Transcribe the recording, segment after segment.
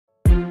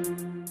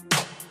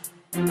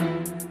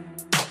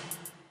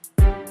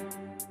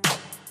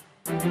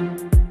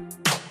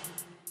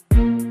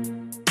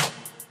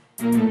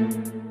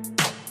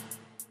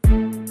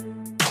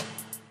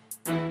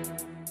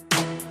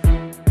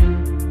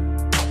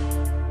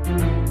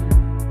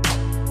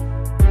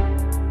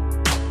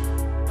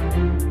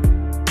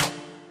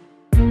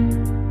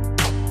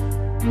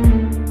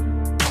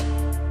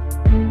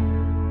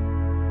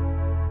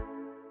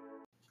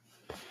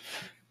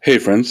Hey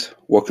friends,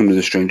 welcome to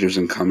the Strangers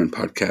in Common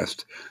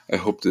podcast. I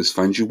hope this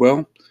finds you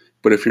well,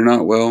 but if you're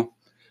not well,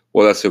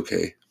 that's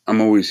okay.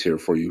 I'm always here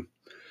for you.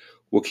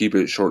 We'll keep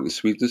it short and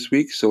sweet this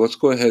week, so let's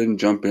go ahead and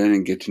jump in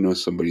and get to know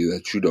somebody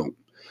that you don't.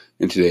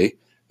 And today,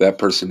 that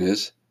person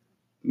is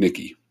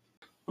Nikki.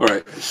 All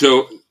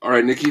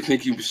right, Nikki,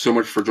 thank you so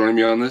much for joining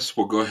me on this.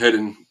 We'll go ahead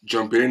and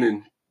jump in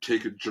and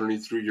take a journey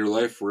through your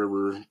life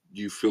wherever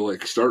you feel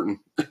like starting.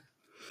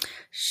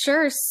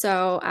 Sure.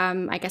 So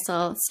I guess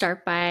I'll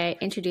start by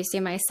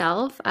introducing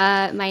myself.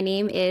 My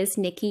name is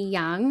Nikki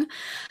Young.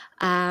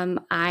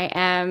 I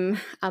am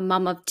a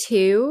mom of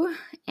two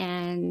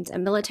and a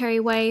military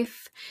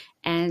wife,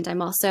 and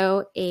I'm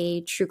also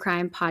a true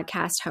crime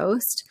podcast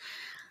host.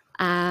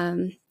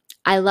 I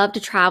love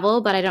to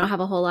travel, but I don't have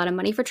a whole lot of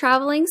money for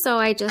traveling, so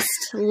I just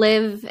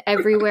live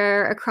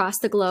everywhere across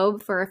the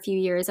globe for a few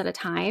years at a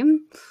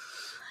time.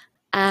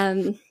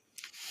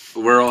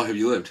 Where all have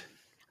you lived?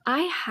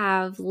 I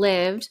have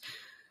lived,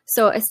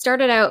 so I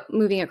started out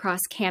moving across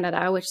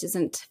Canada, which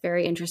isn't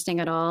very interesting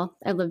at all.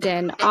 I lived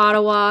in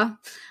Ottawa,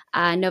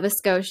 Nova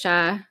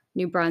Scotia,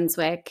 New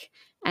Brunswick,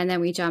 and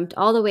then we jumped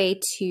all the way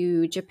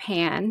to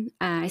Japan.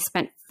 I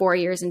spent 4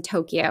 years in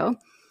Tokyo.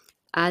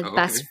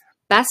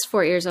 Best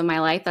 4 years of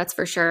my life, that's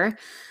for sure.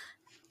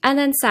 And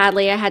then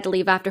sadly, I had to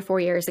leave after 4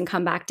 years and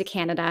come back to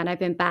Canada. And I've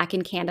been back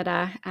in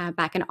Canada,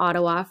 back in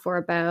Ottawa for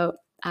about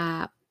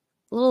a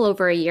little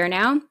over a year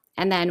now.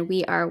 And then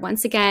we are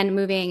once again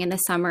moving in the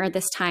summer,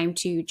 this time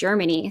to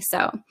Germany.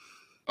 So,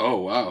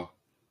 oh, wow.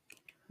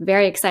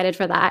 Very excited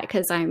for that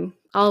because I'm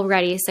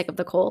already sick of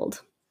the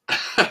cold.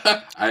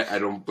 I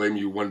don't blame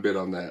you one bit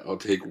on that. I'll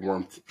take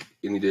warmth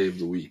any day of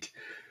the week.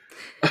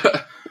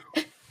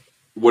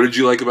 What did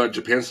you like about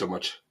Japan so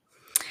much?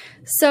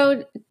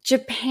 So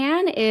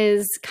Japan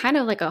is kind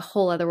of like a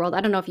whole other world.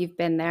 I don't know if you've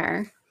been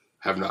there.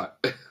 Have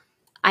not.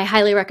 I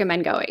highly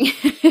recommend going.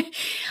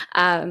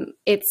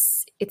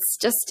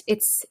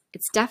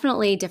 It's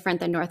definitely different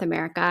than North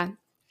America.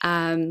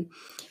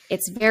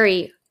 It's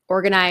very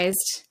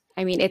organized.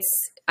 I mean,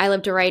 I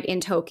lived right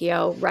in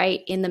Tokyo,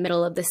 right in the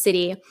middle of the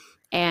city,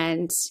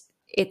 and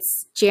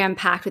it's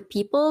jam-packed with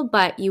people,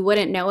 but you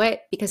wouldn't know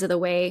it because of the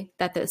way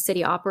that the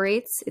city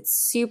operates.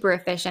 It's super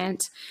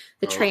efficient.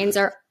 The trains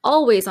are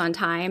always on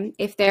time.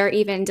 If they're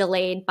even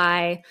delayed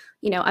by,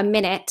 a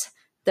minute,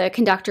 the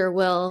conductor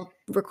will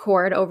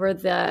record over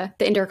the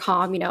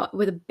intercom,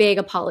 with a big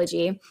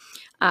apology.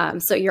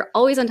 So you're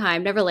always on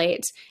time, never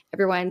late.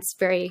 Everyone's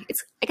I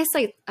guess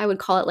I would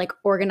call it like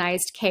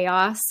organized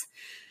chaos.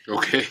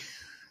 Okay.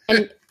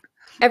 And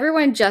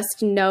everyone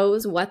just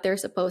knows what they're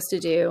supposed to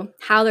do,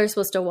 how they're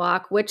supposed to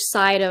walk, which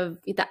side of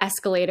the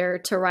escalator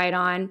to ride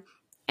on.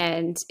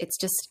 And it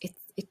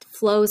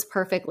flows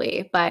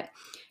perfectly. But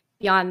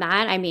beyond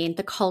that, I mean,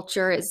 the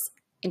culture is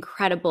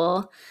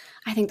incredible.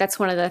 I think that's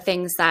one of the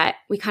things that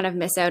we kind of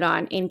miss out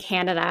on in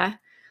Canada.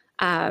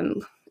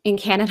 In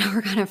Canada,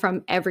 we're kind of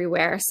from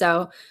everywhere.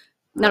 So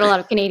not a lot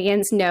of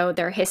Canadians know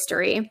their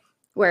history.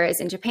 Whereas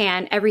in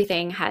Japan,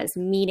 everything has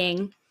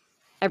meaning.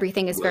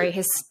 Everything is very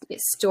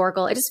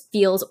historical. It just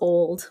feels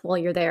old while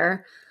you're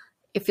there.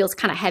 It feels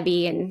kind of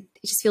heavy and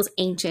it just feels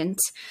ancient.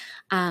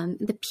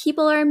 The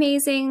people are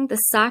amazing. The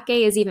sake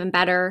is even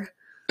better.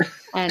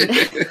 And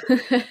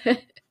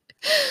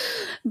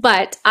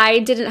but I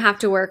didn't have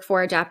to work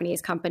for a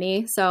Japanese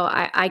company, so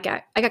I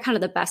got kind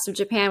of the best of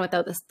Japan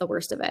without the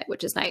worst of it,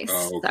 which is nice.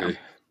 Oh, okay.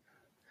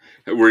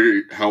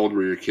 So. How old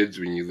were your kids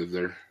when you lived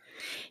there?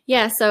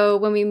 Yeah, so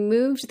when we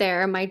moved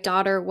there, my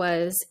daughter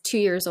was 2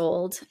 years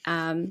old,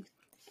 and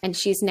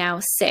she's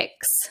now 6,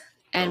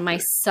 and my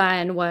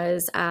son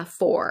was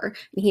 4,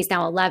 and he's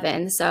now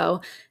 11. So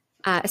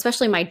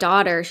especially my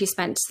daughter, she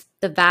spent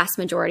the vast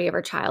majority of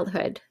her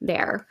childhood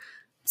there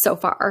so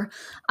far.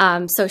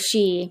 So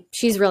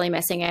she's really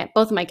missing it.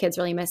 Both of my kids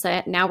really miss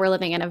it. Now we're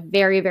living in a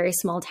very, very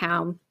small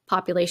town,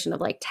 population of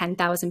like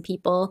 10,000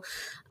 people.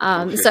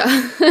 So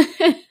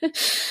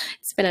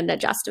it's been an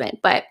adjustment,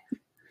 but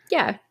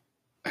yeah.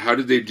 How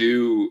did they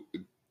do?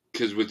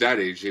 Because with that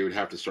age, they would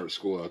have to start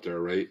school out there,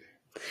 right?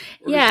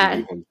 Or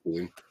yeah.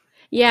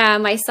 Yeah,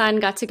 my son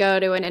got to go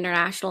to an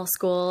international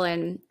school,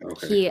 and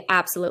he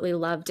absolutely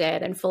loved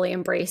it and fully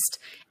embraced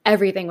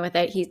everything with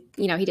it. He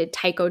did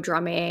taiko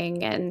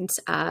drumming and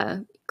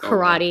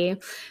karate. Oh,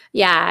 wow.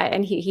 Yeah,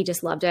 and he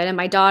just loved it. And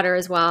my daughter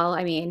as well.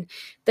 I mean,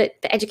 the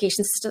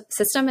education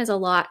system is a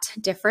lot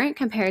different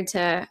compared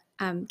to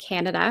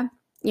Canada.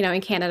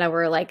 In Canada,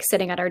 we're like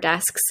sitting at our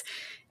desks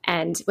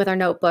and with our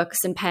notebooks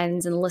and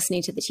pens and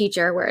listening to the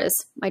teacher, whereas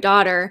my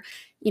daughter,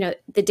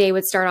 the day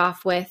would start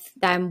off with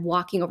them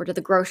walking over to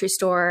the grocery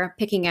store,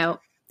 picking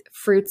out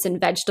fruits and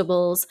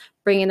vegetables,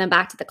 bringing them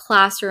back to the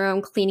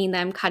classroom, cleaning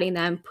them, cutting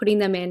them, putting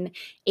them in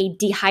a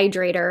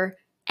dehydrator,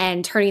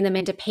 and turning them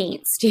into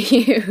paints to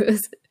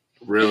use.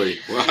 Really?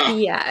 Wow.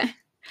 Yeah.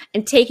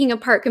 And taking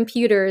apart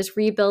computers,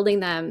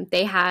 rebuilding them.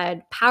 They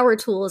had power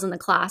tools in the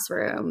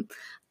classroom.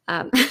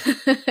 That's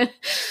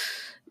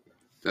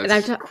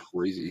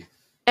crazy.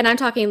 And I'm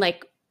talking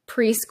like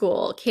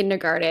preschool,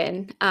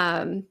 kindergarten,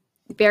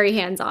 very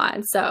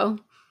hands-on. So,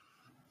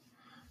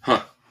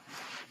 huh?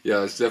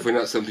 Yeah, it's definitely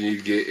not something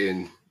you'd get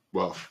in.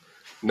 Well,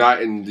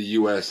 not in the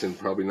U.S. and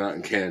probably not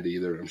in Canada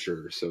either. I'm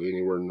sure. So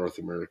anywhere in North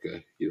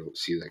America, you don't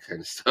see that kind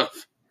of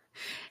stuff.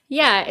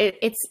 yeah,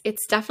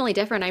 it's definitely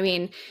different. I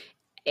mean,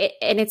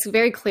 and it's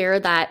very clear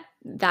that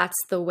that's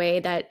the way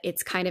that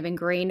it's kind of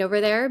ingrained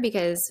over there,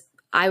 because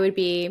I would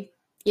be,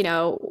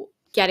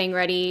 getting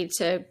ready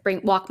to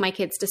walk my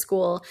kids to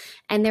school,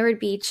 and there would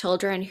be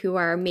children who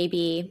are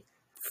maybe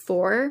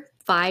 4,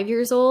 5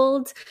 years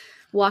old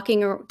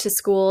walking to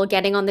school,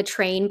 getting on the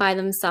train by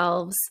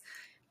themselves,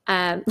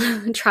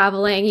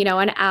 traveling,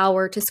 an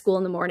hour to school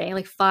in the morning,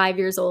 like 5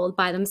 years old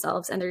by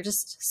themselves. And they're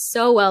just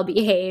so well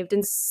behaved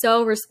and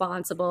so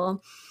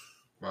responsible.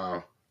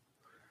 Wow.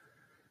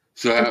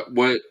 So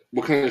what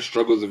kind of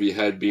struggles have you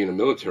had being a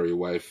military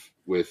wife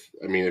with?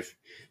 I mean, if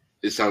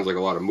it sounds like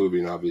a lot of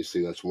moving,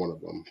 obviously that's one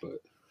of them,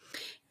 but.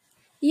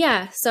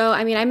 Yeah. So,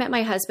 I mean, I met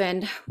my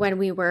husband when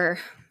we were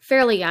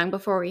fairly young,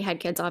 before we had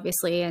kids,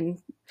 obviously, in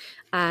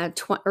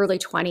early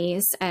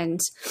 20s. And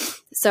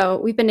so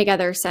we've been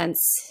together since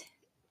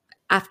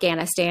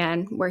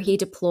Afghanistan, where he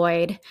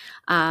deployed.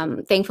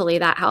 Thankfully,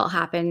 that all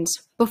happened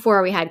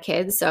before we had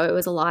kids, so it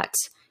was a lot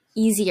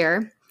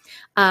easier.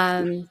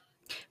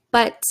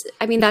 But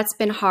I mean, that's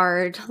been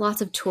hard.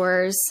 Lots of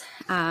tours,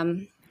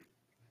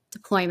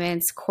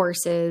 deployments,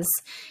 courses,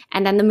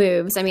 and then the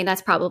moves. I mean,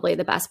 that's probably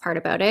the best part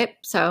about it.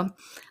 So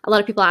a lot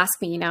of people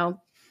ask me,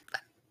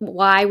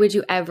 why would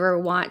you ever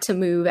want to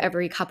move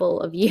every couple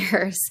of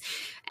years?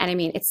 And I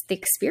mean, it's the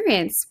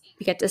experience.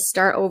 We get to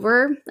start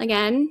over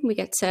again. We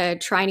get to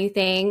try new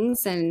things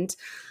and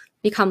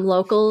become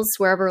locals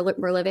wherever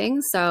we're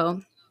living.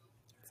 So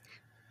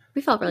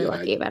we felt really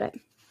lucky about it.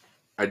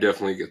 I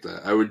definitely get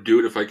that. I would do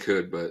it if I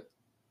could, but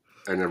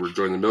I never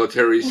joined the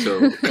military,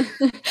 so.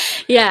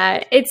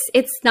 Yeah,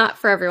 it's not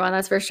for everyone,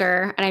 that's for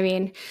sure. And I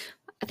mean,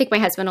 I think my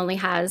husband only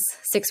has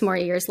 6 more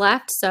years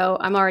left, so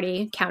I'm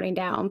already counting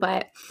down.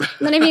 But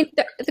then, I mean,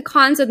 the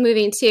cons with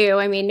moving too,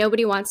 I mean,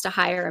 nobody wants to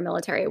hire a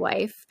military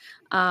wife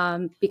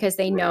because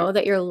they know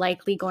that you're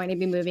likely going to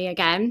be moving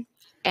again.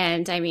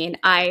 And I mean,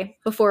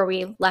 before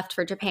we left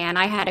for Japan,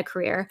 I had a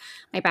career.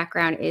 My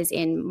background is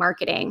in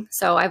marketing.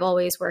 So I've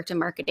always worked in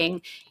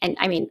marketing. And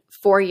I mean,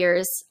 4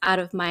 years out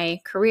of my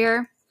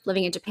career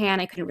living in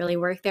Japan, I couldn't really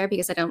work there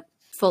because I don't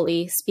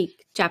fully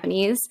speak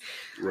Japanese.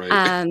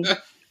 Right.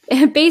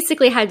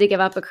 Basically had to give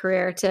up a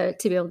career to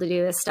be able to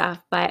do this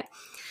stuff. But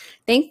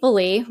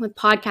thankfully, with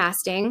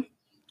podcasting,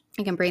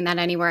 I can bring that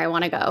anywhere I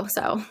want to go.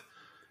 So,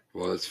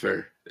 well, that's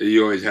fair.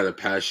 You always had a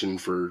passion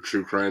for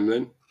true crime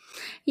then?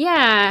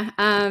 Yeah.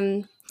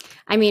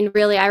 I mean,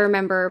 really, I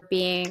remember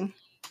being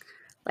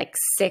like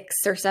 6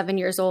 or 7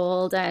 years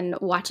old and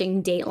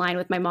watching Dateline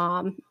with my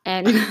mom.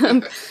 And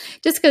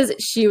just because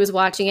she was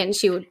watching it and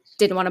she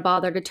didn't want to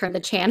bother to turn the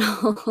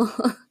channel.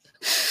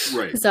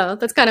 Right. So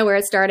that's kind of where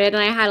it started.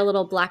 And I had a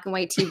little black and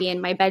white TV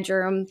in my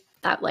bedroom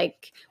that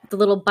like the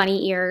little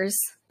bunny ear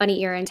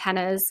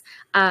antennas.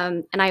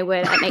 And I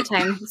would at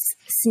nighttime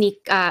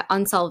sneak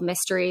unsolved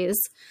mysteries.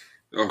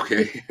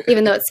 Okay.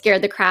 Even though it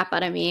scared the crap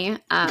out of me.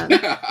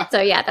 So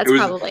yeah, that's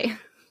probably.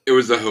 It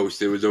was the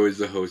host. It was always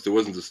the host. It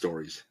wasn't the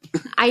stories.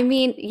 I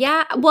mean,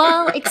 yeah.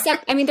 Well,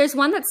 except, I mean, there's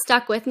one that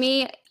stuck with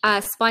me.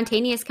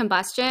 Spontaneous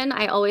combustion.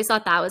 I always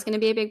thought that was going to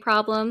be a big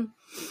problem.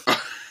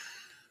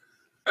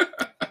 If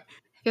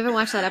you haven't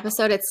watched that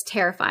episode, it's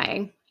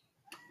terrifying.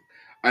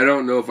 I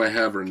don't know if I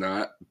have or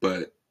not,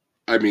 but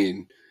I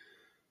mean,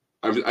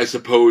 I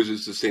suppose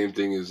it's the same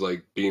thing as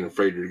like being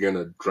afraid you're going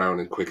to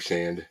drown in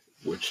quicksand,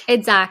 which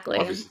exactly,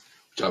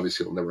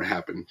 obviously will never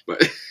happen.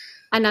 But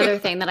another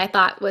thing that I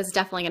thought was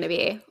definitely going to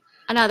be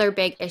another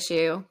big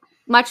issue,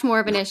 much more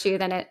of an issue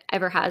than it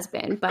ever has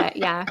been. But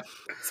yeah,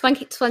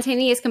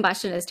 spontaneous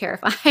combustion is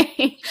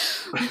terrifying.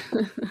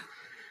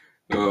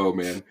 Oh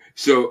man.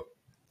 So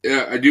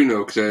yeah, I do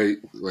know, because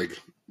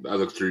I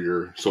looked through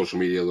your social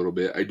media a little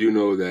bit. I do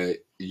know that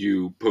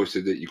you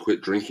posted that you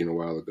quit drinking a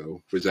while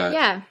ago. Was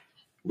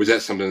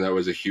that something that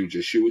was a huge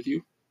issue with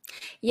you?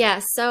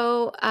 Yeah.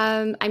 So,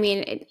 I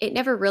mean, it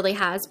never really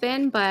has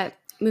been, but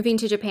moving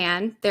to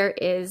Japan, there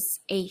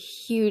is a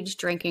huge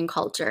drinking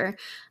culture.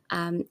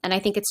 And I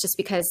think it's just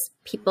because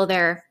people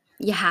there,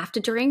 you have to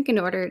drink in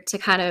order to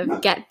kind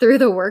of get through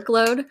the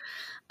workload.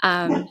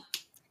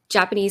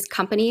 Japanese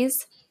companies,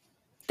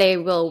 they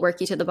will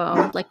work you to the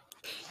bone. Like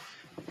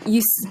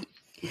it's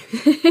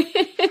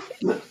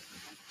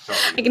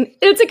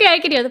okay. I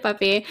can hear the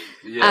puppy.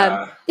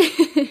 Yeah.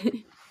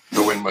 The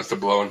wind must have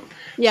blown.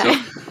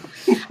 Yeah.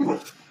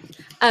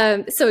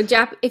 So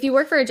if you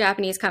work for a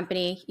Japanese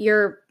company,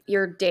 you're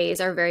your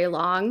days are very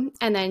long.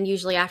 And then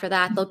usually after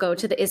that, they'll go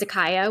to the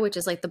izakaya, which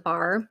is like the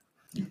bar.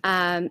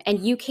 And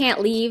you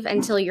can't leave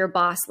until your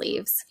boss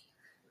leaves.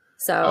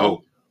 So,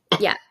 Oh,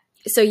 yeah.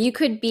 So you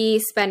could be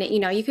spending,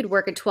 you could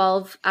work a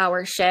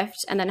 12-hour shift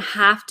and then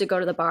have to go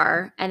to the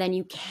bar, and then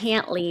you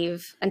can't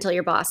leave until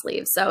your boss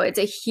leaves. So it's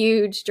a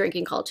huge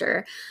drinking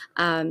culture.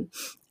 And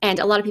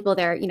a lot of people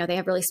there, they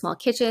have really small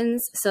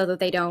kitchens so that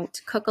they don't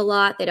cook a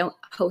lot. They don't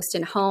host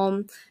in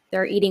home.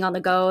 They're eating on the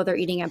go. They're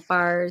eating at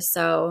bars.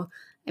 So,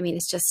 I mean,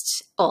 it's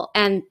just, oh,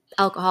 and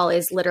alcohol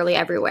is literally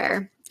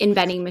everywhere in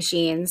vending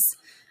machines.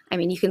 I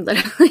mean, you can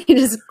literally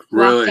just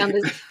walk really? down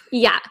this.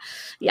 Yeah.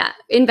 Yeah.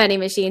 In vending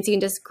machines, you can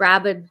just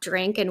grab a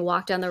drink and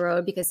walk down the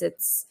road because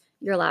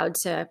you're allowed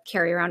to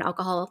carry around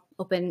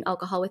open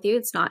alcohol with you.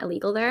 It's not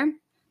illegal there.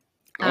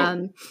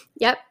 Oh,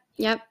 Yep.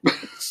 Yep.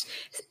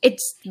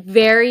 It's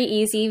very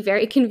easy,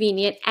 very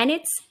convenient, and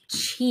it's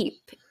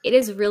cheap. It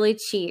is really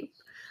cheap.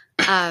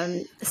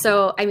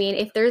 So, I mean,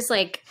 if there's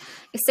like,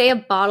 say a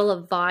bottle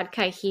of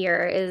vodka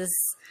here is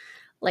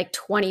like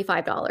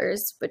 $25,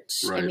 which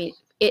I right. mean,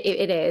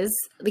 it is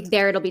like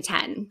there, it'll be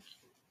 10.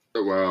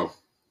 Oh, wow.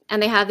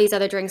 And they have these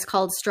other drinks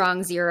called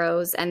strong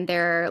zeros, and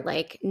they're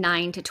like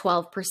 9 to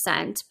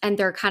 12%. And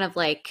they're kind of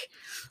like,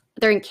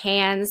 they're in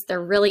cans.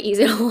 They're really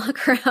easy to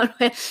walk around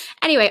with.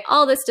 Anyway,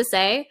 all this to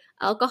say,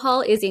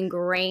 alcohol is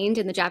ingrained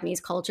in the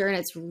Japanese culture, and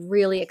it's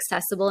really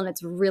accessible and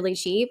it's really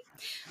cheap.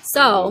 Oh,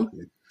 So, okay.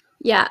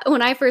 yeah,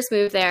 when I first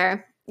moved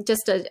there,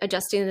 just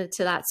adjusting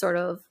to that sort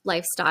of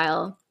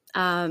lifestyle.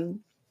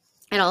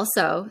 And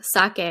also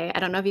sake. I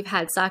don't know if you've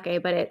had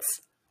sake, but it's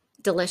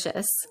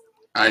delicious.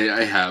 I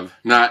have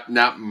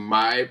not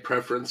my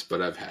preference, but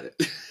I've had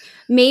it.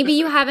 Maybe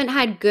you haven't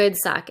had good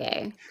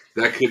sake.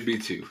 That could be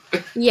too.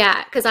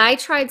 Yeah, because I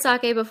tried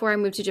sake before I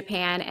moved to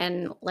Japan,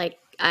 and like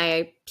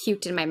I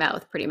puked in my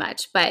mouth pretty much.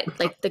 But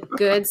like the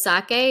good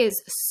sake is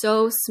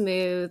so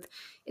smooth.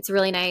 It's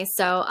really nice.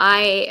 So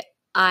I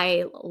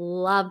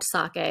loved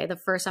sake the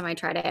first time I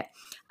tried it.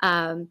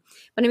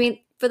 But I mean,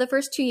 for the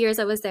first 2 years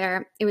I was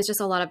there, it was just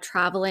a lot of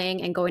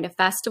traveling and going to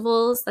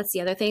festivals. That's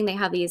the other thing. They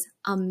have these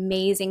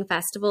amazing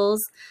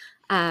festivals.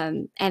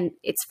 And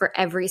it's for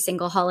every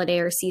single holiday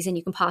or season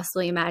you can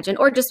possibly imagine,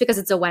 or just because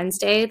it's a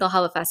Wednesday, they'll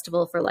have a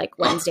festival for like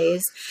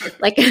Wednesdays.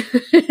 Like,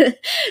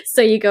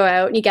 so you go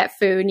out and you get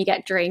food and you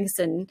get drinks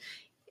and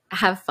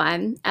have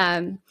fun.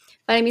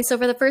 But I mean, so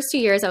for the first 2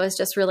 years, I was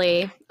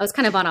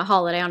kind of on a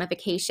holiday, on a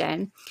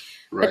vacation.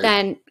 But Right.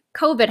 then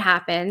COVID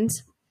happened,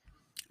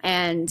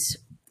 and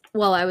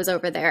while I was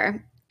over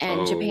there,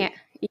 and Oh,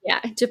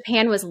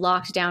 Japan was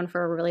locked down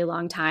for a really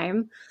long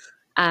time.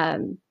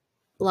 Um,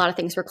 a lot of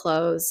things were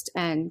closed,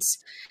 and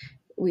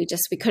we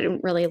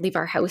couldn't really leave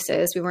our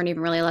houses. We weren't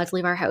even really allowed to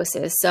leave our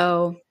houses.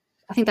 So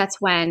I think that's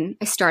when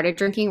I started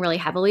drinking really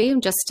heavily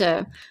just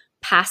to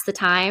pass the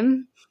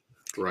time.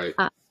 right.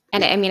 Uh,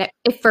 and I mean,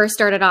 it first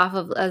started off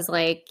as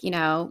like,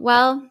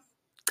 well,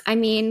 I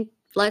mean,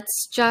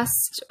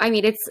 I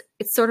mean,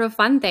 it's sort of a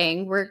fun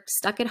thing. We're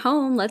stuck at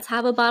home. Let's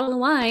have a bottle of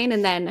wine.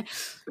 And then,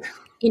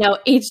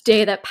 each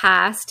day that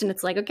passed, and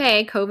it's like,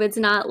 okay, COVID's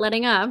not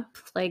letting up.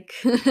 Like,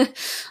 I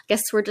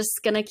guess we're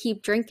just going to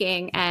keep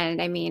drinking.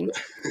 And I mean,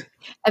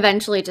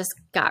 eventually just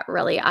got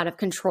really out of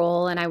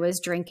control, and I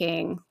was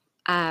drinking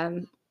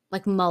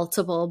like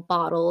multiple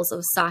bottles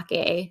of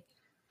sake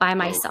by Oh,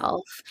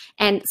 myself.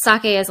 And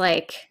sake is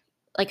like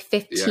yeah.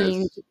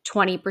 15 to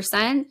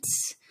 20%.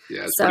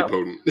 Yeah, it's pretty So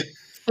potent.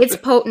 it's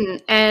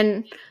potent.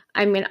 And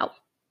I mean,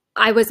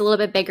 I was a little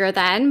bit bigger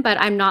then, but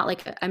I don't know,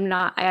 I'm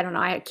not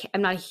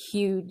a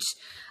huge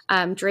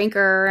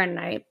drinker,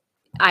 and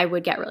I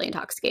would get really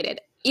intoxicated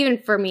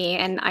even for me.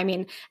 And I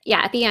mean, yeah,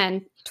 at the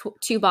end,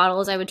 2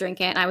 bottles, I would drink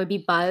it and I would be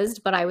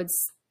buzzed, but I was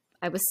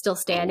still Oh,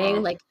 standing.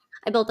 wow. Like,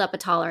 I built up a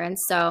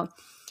tolerance. So,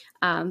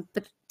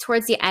 but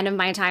towards the end of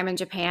my time in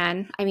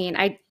Japan, I mean,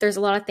 there's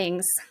a lot of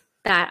things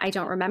that I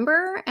don't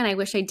remember and I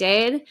wish I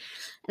did.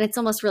 And it's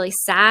almost really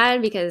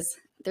sad because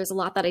there's a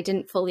lot that I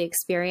didn't fully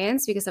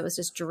experience because I was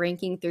just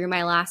drinking through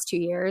my last 2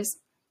 years.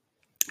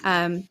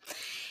 Um,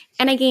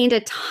 and I gained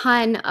a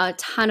ton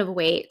of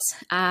weight.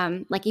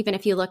 Like, even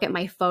if you look at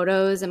my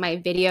photos and my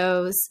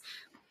videos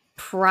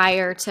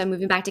prior to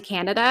moving back to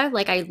Canada,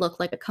 like, I look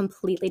like a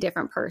completely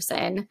different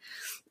person.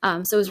 So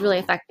it was really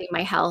Oh, affecting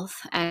my health.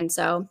 And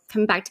so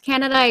coming back to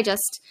Canada,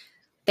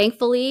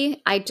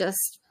 thankfully, I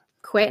just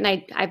quit,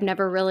 and I've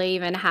never really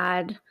even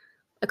had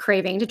a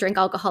craving to drink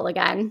alcohol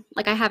again.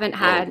 Like, I haven't oh,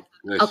 had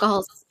nice.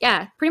 alcohol,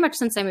 yeah, pretty much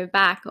since I moved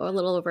back, or a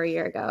little over a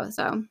year ago.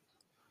 So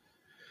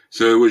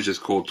So it was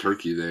just cold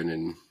turkey then,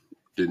 and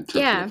didn't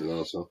touch yeah, nothing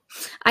else. Huh?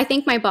 I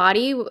think my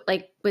body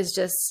like was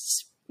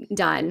just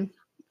done.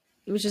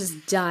 It was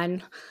just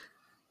done.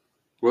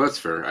 Well, that's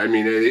fair. I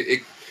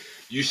mean,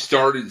 you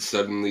started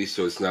suddenly,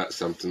 so it's not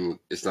something.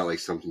 It's not like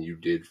something you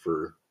did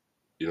for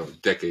a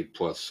decade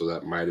plus. So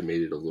that might have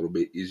made it a little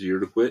bit easier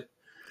to quit.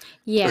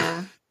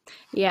 Yeah.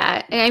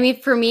 Yeah. And I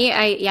mean, for me,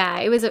 I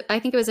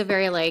think it was a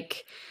very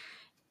like,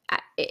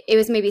 it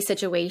was maybe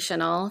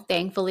situational,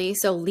 thankfully.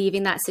 So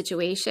leaving that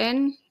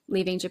situation,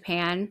 leaving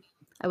Japan,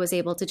 I was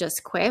able to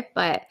just quit.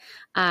 But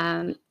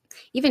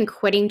even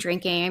quitting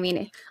drinking. I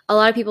mean, a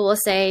lot of people will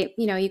say,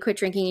 you quit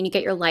drinking and you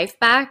get your life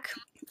back.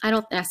 I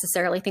don't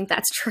necessarily think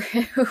that's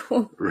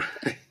true.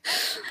 Right.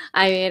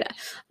 I mean,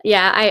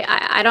 yeah,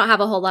 I don't have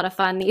a whole lot of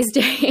fun these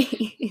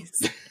days.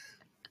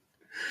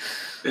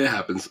 It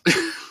happens.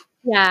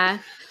 Yeah.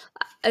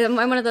 I'm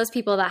one of those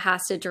people that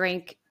has to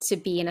drink to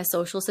be in a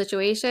social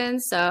situation.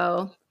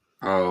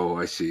 Oh,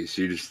 I see.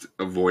 So you just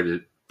avoid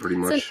it pretty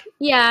So much.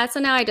 yeah, so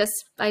now I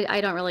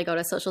don't really go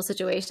to social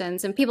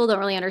situations, and people don't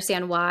really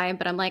understand why,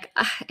 but I'm like,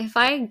 if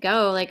I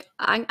go, like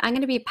I'm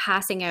gonna be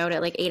passing out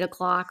at like 8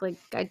 o'clock. Like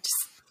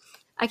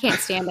I can't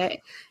stand it.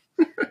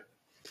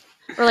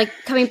 Or like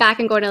coming back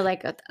and going to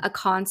like a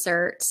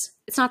concert.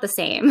 It's not the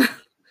same.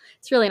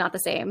 It's really not the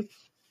same.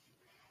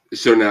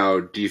 So now,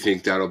 do you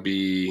think that'll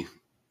be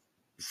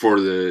for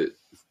the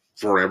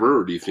forever,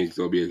 or do you think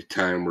there'll be a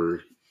time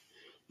where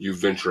you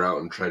venture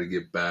out and try to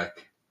get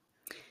back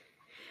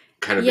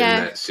kind of in Yeah.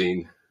 that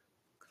scene?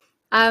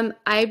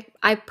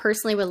 I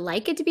personally would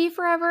like it to be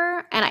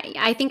forever, and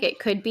I think it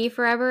could be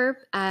forever.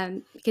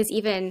 Because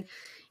even,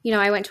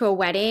 I went to a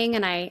wedding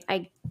and I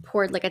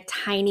poured like a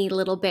tiny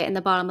little bit in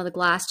the bottom of the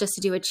glass just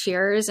to do a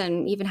cheers,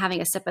 and even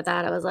having a sip of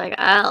that, I was like,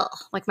 oh,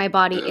 like my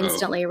body Oh,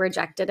 instantly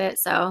rejected it.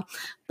 So,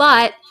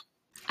 but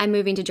I'm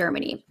moving to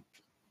Germany.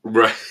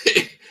 right.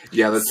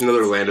 Yeah, that's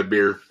another land of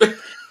beer.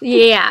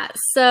 Yeah.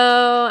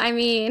 So, I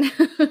mean,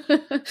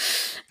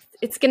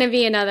 it's going to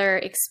be another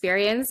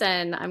experience,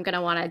 and I'm going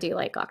to want to do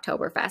like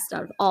Oktoberfest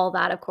and all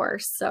that, of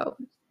course. So,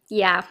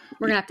 yeah,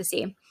 we're going to have to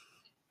see.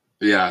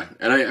 Yeah,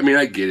 and I mean,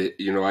 I get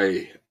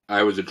it.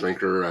 I was a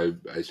drinker.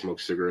 I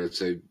smoked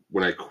cigarettes.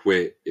 When I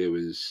quit, it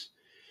was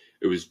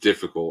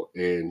difficult,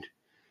 and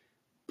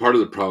part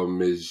of the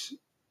problem is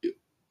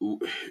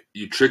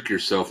you trick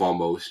yourself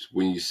almost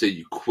when you say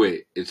you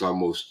quit. It's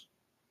almost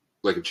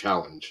like a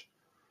challenge.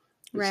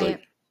 It's Right.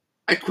 like,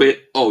 I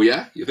quit. Oh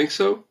yeah, you think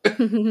so?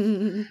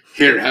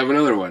 Here, have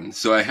another one.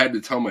 So I had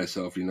to tell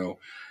myself,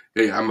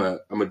 hey, I'm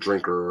a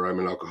drinker, or I'm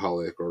an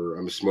alcoholic, or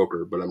I'm a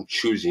smoker, but I'm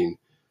choosing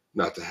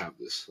not to have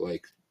this.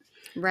 Like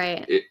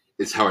Right.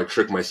 it's how I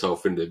trick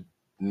myself into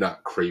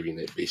not craving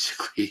it,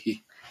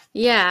 basically.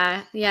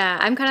 Yeah. Yeah.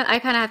 I kind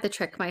of have to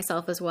trick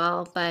myself as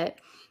well, but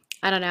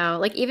I don't know.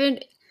 Like, even,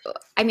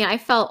 I mean, I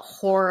felt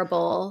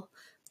horrible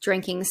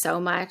drinking so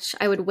much.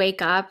 I would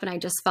wake up and I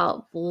just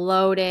felt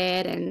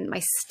bloated and my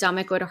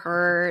stomach would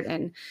hurt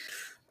and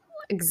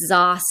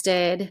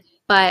exhausted.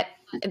 But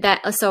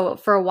so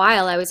for a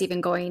while I was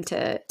even going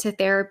to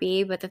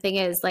therapy. But the thing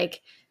is,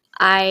 like,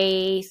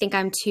 I think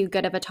I'm too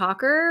good of a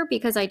talker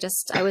because I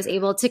was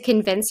able to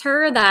convince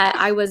her that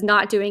I was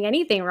not doing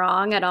anything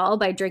wrong at all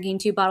by drinking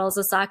 2 bottles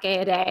of sake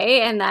a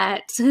day, and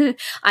that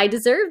I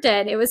deserved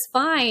it. It was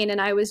fine. And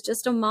I was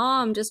just a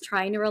mom just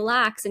trying to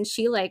relax. And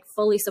she like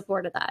fully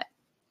supported that.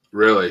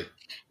 Really,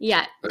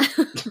 Yeah.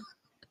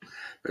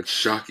 that's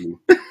shocking.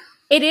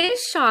 It is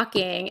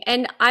shocking.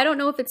 And I don't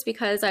know if it's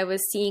because I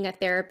was seeing a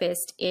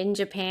therapist in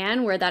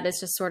Japan where that is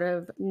just sort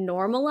of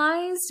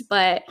normalized,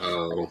 but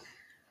Oh,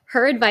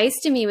 her advice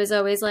to me was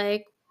always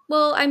like,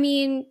 well, I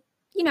mean,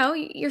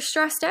 you're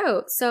stressed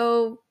out.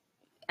 So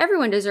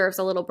everyone deserves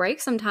a little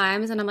break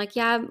sometimes. And I'm like,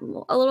 yeah,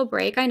 a little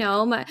break. I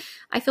know.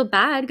 I feel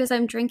bad because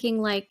I'm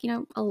drinking like,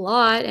 a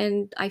lot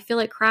and I feel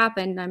like crap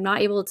and I'm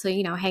not able to,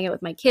 hang out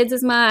with my kids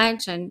as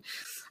much. And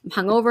I'm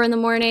hungover in the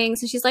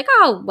mornings. And she's like,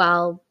 oh,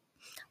 well,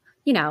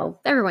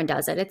 everyone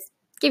does it. It's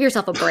give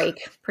yourself a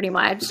break, pretty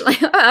much.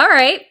 Like, all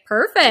right,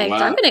 perfect.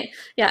 wow.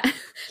 Yeah,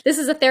 this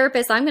is a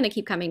therapist I'm gonna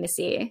keep coming to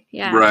see.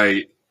 Yeah.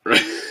 Right,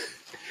 right.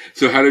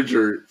 So how did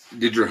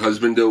your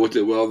husband deal with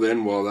it well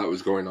then while that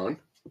was going on?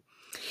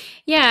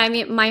 Yeah. I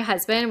mean, my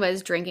husband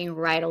was drinking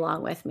right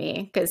along with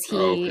me because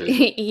Oh,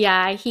 okay.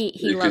 yeah, he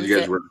Because loves you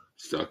guys it. were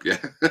stuck, yeah.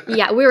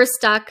 Yeah, we were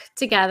stuck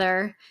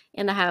together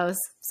in the house,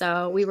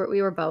 so we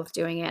were both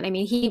doing it. I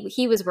mean,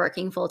 he was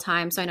working full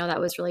time, so I know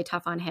that was really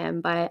tough on him,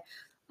 but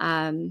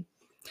um,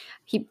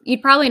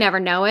 you'd probably never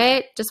know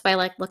it just by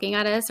like looking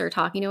at us or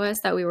talking to us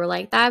that we were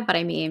like that. But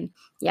I mean,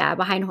 yeah,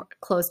 behind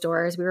closed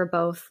doors, we were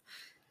both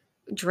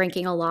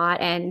drinking a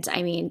lot. And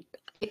I mean,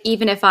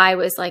 even if I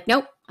was like,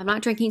 nope, I'm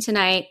not drinking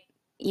tonight,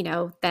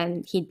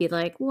 then he'd be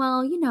like,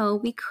 well,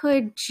 we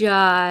could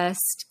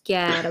just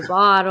get a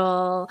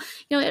bottle,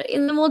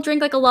 and then we'll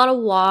drink like a lot of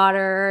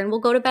water and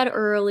we'll go to bed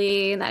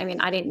early. And I mean,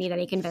 I didn't need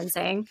any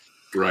convincing.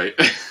 Right.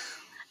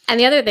 And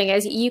the other thing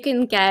is, you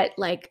can get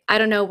like, I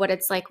don't know what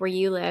it's like where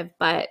you live,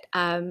 but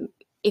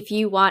if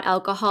you want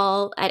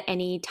alcohol at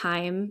any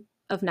time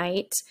of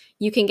night,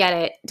 you can get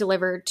it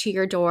delivered to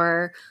your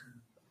door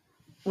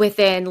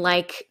within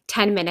like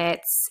 10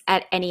 minutes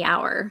at any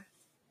hour.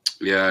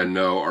 Yeah,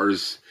 no,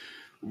 ours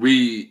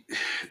we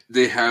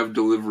they have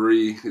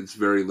delivery. It's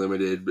very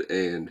limited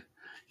and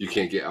you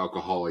can't get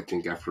alcohol I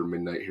think after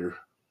midnight here.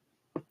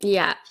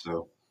 Yeah,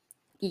 So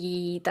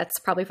that's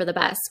probably for the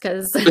best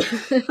because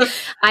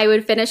I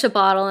would finish a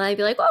bottle and I'd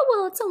be like, oh,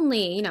 well, it's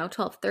only,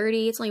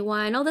 12:30. It's only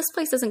 1. Oh, this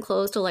place doesn't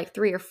close till like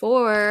 3 or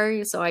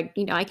 4. So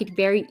I could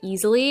very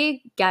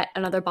easily get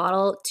another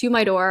bottle to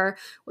my door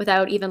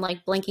without even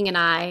like blinking an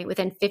eye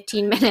within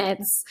 15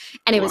 minutes.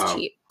 And it was wow.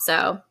 cheap.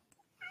 So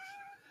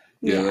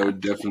Yeah, Yeah, that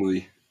would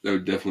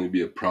definitely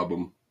be a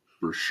problem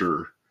for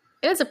sure.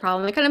 it is a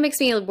problem. It kind of makes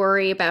me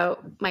worry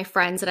about my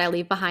friends that I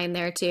leave behind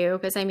there too.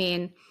 Because I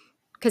mean,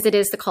 because it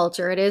is the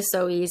culture, it is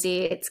so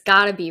easy. It's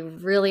got to be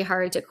really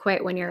hard to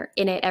quit when you're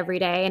in it every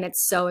day and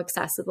it's so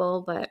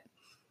accessible. But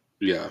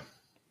Yeah,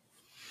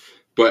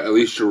 but at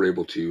least you're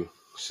able to.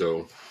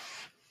 So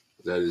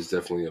that is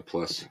definitely a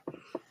plus.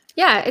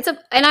 yeah,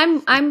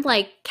 and I'm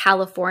like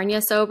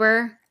California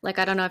sober. Like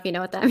I don't know if you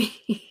know what that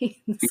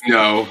means.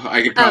 No,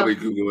 I could Oh, probably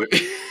Google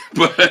it,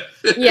 but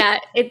yeah,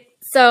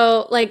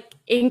 so like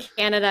in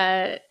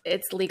Canada,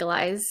 it's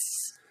legalized.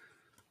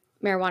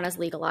 Marijuana's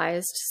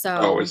legalized.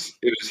 oh, So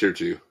it is here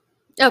too.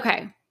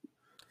 okay,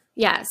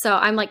 yeah. So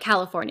I'm like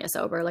California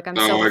sober. Like I'm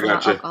Oh, sober I from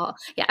gotcha. alcohol.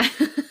 Yeah,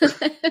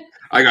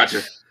 I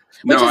gotcha.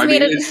 which No, has I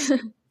made mean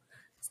it.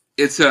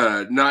 it's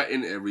not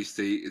in every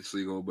state it's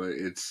legal, but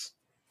it's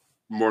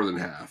more than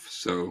half.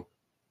 So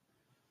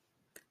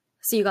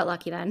So you got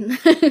lucky then.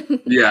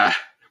 yeah,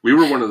 we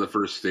were one of the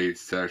first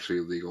states to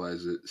actually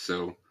legalize it.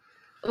 So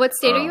What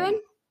state are you in?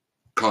 um,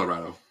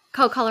 Colorado.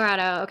 Oh,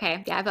 Colorado.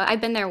 Okay, yeah,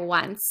 I've been there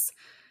once.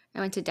 I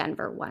went to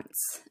Denver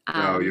once,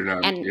 No,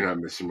 and you're not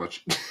missing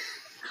much.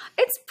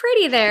 it's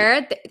pretty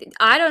there.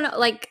 I don't know.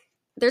 Like,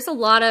 there's a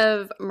lot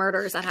of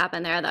murders that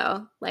happen there,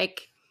 though.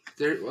 Like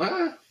There,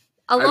 a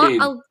I lot.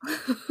 mean,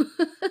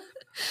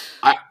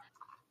 I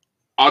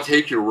I'll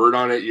take your word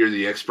on it. You're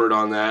the expert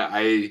on that.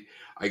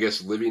 I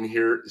guess living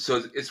here,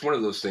 so it's one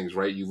of those things,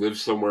 right? You live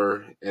somewhere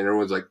and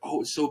everyone's like,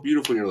 "Oh, it's so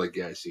beautiful," and you're like,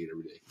 "Yeah, I see it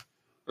every day."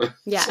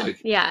 It's Yeah,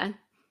 like yeah.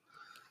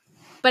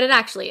 But it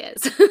actually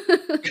is.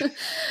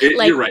 you're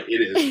Like right.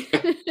 It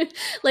is.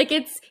 like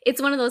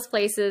it's one of those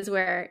places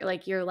where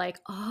like you're like,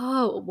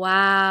 "Oh,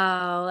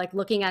 wow." Like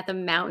looking at the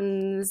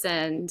mountains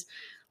and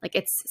like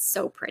it's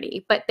so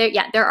pretty. But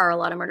there are a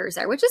lot of murders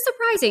there, which is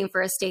surprising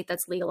for a state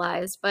that's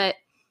legalized, but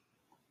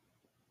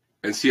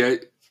And see,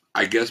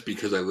 I guess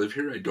because I live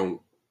here, I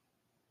don't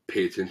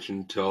pay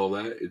attention to all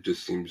that. It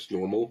just seems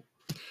normal.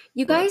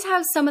 you But guys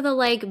have some of the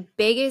like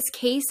biggest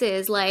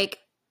cases like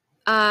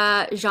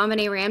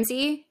Jean-Benet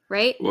Ramsey,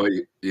 right? well,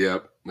 yeah,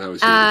 that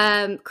was here.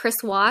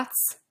 Chris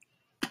Watts,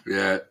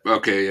 Yeah,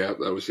 okay, yeah,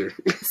 that was here.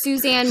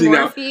 Suzanne See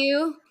now,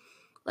 Morphew,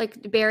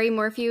 like Barry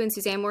Morphew and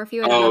Suzanne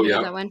Morphew. I don't know oh if you know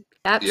yeah, that one.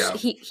 Yep. yeah,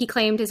 He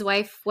claimed his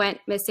wife went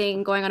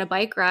missing going on a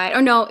bike ride.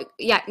 Or no,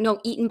 yeah, no,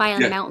 eaten by a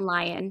yeah. mountain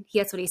lion.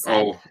 That's what he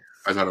said. Oh,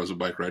 I thought it was a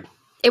bike ride.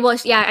 It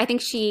was, yeah, I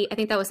think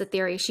that was the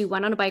theory. She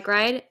went on a bike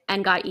ride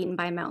and got eaten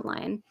by a mountain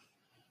lion.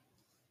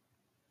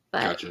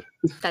 But Gotcha.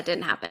 that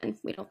didn't happen.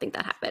 We don't think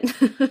that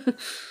happened.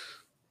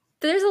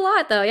 There's a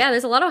lot though. Yeah,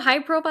 there's a lot of high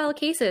profile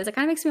cases. It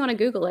kind of makes me want to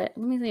Google it.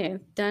 Let me see.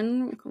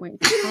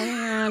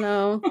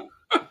 Colorado.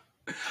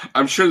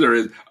 I'm sure there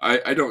is.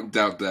 I don't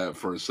doubt that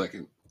for a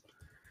second.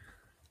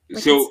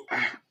 Like it's So,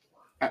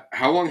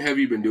 how long have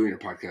you been doing your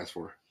podcast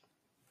for?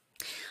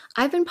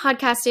 I've been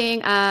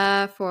podcasting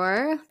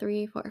for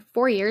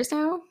 4 years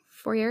now.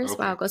 4 years.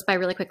 Wow, Okay, it goes by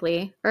really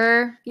quickly.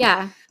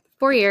 Yeah,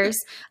 4 years.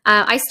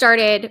 I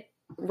started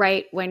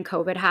right when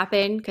COVID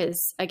happened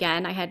because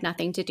again, I had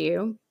nothing to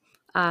do.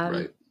 Um,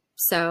 right.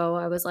 so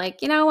I was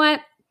like, you know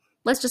what?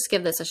 Let's just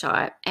give this a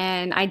shot.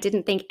 And I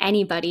didn't think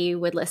anybody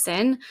would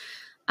listen.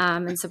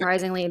 And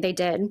surprisingly, they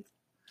did.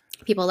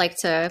 People like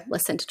to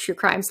listen to true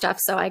crime stuff,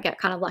 so I get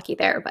kind of lucky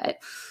there. But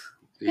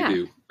They yeah,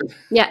 do.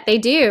 yeah, they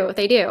do.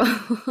 They do.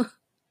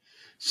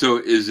 So,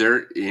 is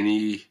there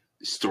any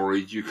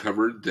story you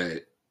covered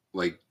that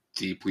like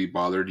deeply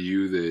bothered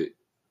you that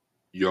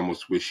you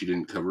almost wish you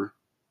didn't cover?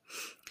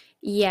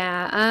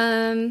 Yeah,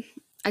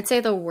 I'd say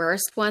the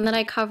worst one that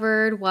I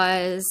covered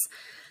was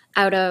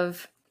out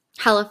of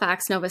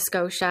Halifax, Nova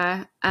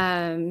Scotia.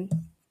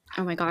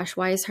 Oh my gosh,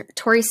 why is her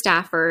Tori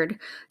Stafford?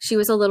 She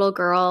was a little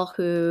girl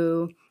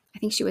who I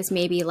think she was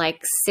maybe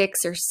like 6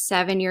 or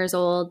 7 years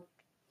old,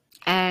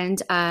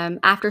 and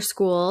after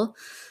school,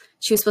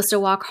 she was supposed to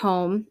walk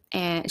home,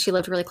 and she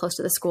lived really close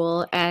to the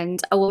school.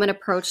 And a woman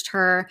approached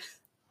her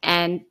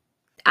and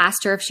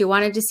asked her if she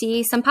wanted to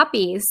see some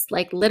puppies,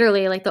 like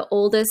literally like the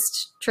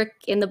oldest trick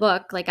in the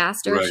book, like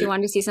asked her if she Right.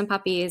 wanted to see some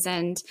puppies.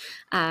 And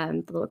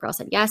the little girl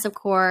said yes, of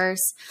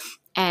course.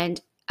 And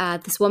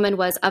this woman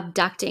was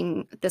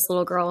abducting this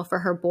little girl for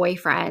her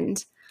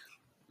boyfriend.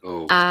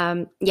 Oh,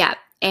 Yeah.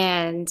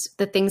 And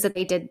the things that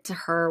they did to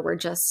her were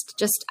just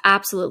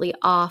absolutely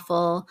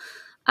awful.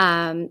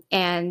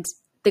 And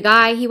the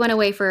guy, he went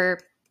away for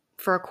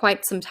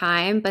quite some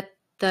time, but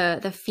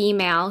the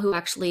female who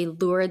actually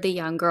lured the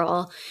young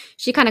girl,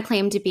 she kind of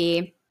claimed to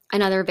be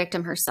another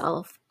victim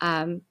herself,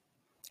 and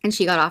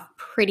she got off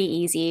pretty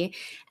easy.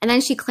 And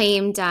then she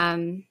claimed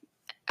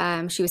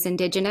she was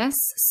Indigenous,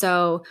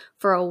 so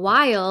for a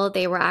while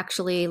they were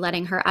actually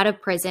letting her out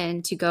of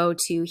prison to go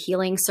to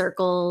healing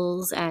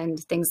circles and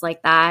things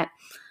like that.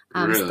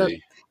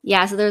 really?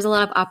 Yeah, so there's a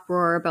lot of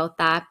uproar about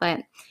that,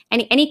 but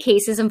any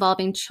cases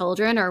involving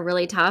children are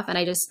really tough, and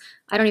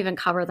I don't even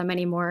cover them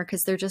anymore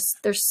because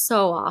they're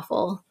so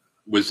awful.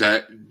 Was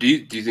that? Do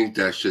you think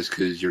that's just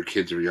because your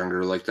kids are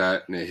younger like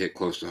that and it hit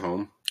close to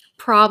home?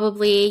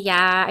 Probably,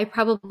 yeah, I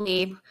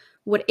probably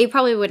it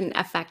probably wouldn't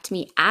affect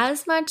me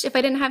as much if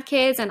I didn't have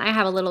kids. And I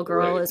have a little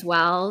girl Right. as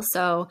well.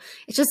 So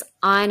it's just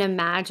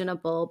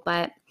unimaginable.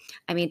 But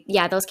I mean,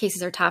 yeah, those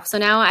cases are tough. So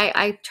now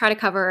I try to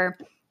cover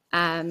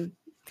um,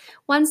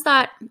 ones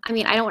that, I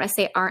mean, I don't want to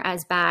say aren't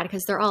as bad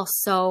because they're all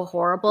so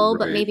horrible,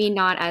 but Right. maybe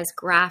not as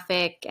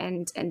graphic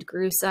and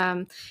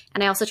gruesome.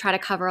 And I also try to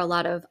cover a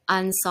lot of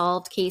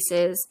unsolved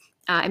cases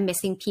and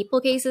missing people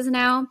cases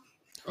now.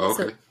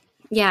 So Okay.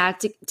 yeah,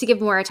 to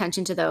give more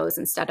attention to those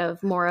instead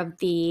of more of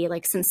the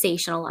like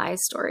sensationalized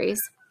stories.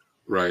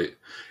 Right.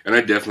 And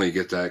I definitely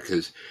get that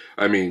because,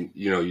 I mean,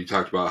 you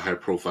talked about high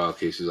profile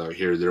cases out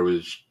here. There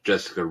was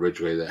Jessica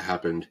Ridgway that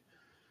happened.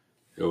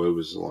 It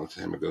was a long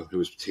time ago. It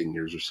was 10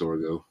 years or so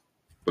ago.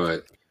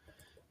 But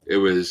it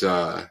was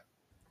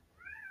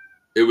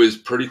it was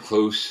pretty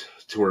close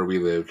to where we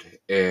lived.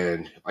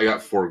 And I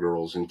got four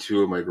girls, and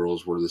two of my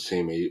girls were the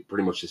same age,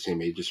 pretty much the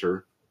same age as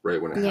her,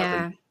 right when it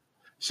happened. Yeah.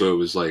 So it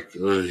was like,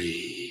 ugh.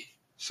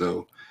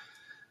 So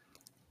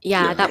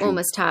Yeah, yeah, that one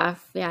was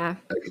tough. Yeah.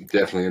 I can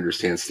definitely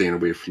understand staying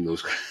away from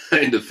those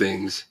kind of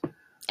things.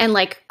 And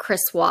like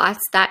Chris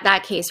Watts,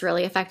 that case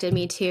really affected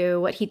me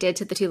too. What he did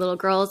to the two little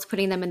girls,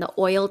 putting them in the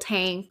oil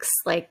tanks,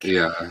 like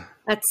Yeah.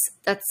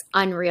 that's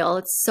unreal.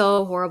 It's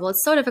so horrible.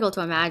 It's so difficult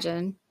to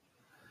imagine.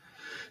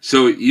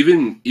 So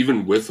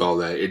even with all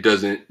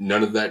that,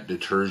 none of that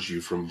deters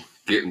you from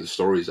getting the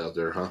stories out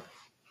there, huh?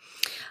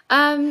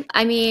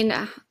 I mean,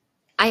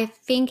 I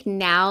think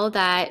now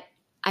that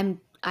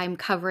I'm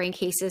covering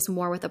cases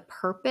more with a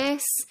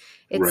purpose,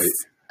 it's Right.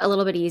 a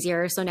little bit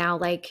easier. So now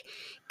like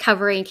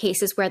covering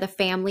cases where the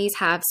families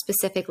have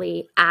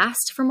specifically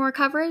asked for more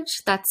coverage,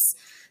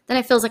 then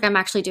it feels like I'm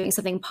actually doing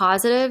something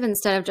positive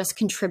instead of just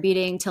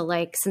contributing to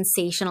like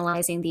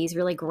sensationalizing these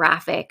really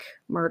graphic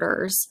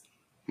murders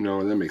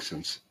No, that makes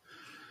sense.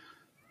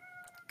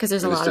 because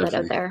there's a That is lot of it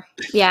out definitely. there.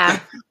 Yeah.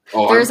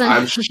 Oh, There's an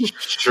I'm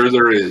sure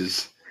there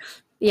is.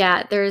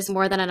 Yeah, there's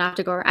more than enough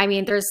to go. I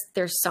mean, there's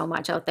so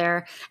much out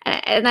there,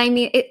 and I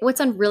mean,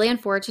 really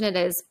unfortunate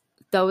is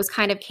those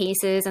kind of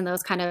cases and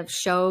those kind of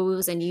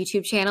shows and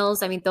YouTube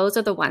channels. I mean, those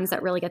are the ones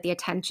that really get the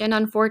attention,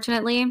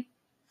 unfortunately.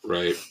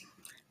 Right.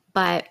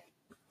 But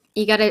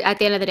you got to, at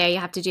the end of the day, you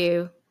have to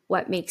do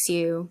what makes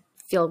you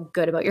feel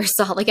good about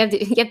yourself. Like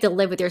you have to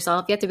live with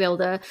yourself. You have to be able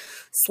to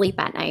sleep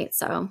at night.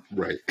 So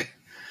Right.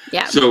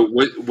 yeah. So,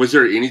 was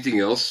there anything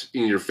else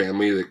in your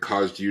family that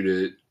caused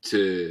you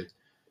to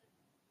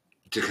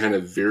kind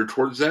of veer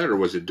towards that, or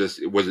was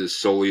it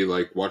solely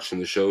like watching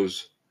the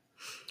shows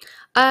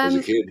as a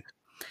Um, kid?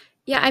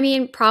 Yeah, I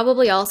mean,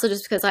 probably also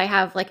just because I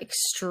have like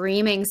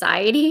extreme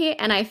anxiety,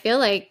 and I feel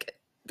like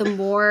the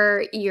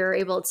more you're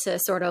able to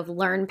sort of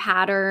learn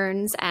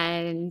patterns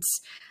and,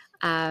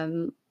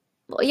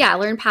 well, yeah,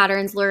 learn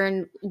patterns,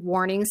 learn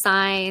warning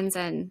signs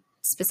and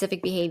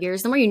specific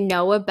behaviors, the more you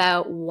know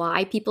about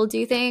why people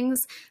do things,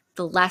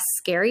 the less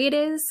scary it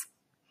is.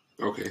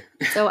 Okay,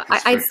 So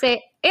that's I'd fair.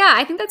 say, yeah,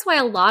 I think that's why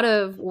a lot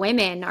of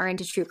women are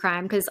into true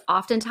crime because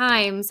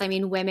oftentimes, I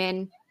mean,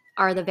 women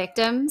are the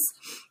victims.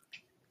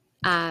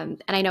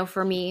 And I know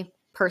for me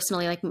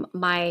personally, like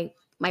my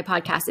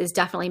podcast is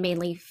definitely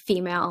mainly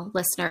female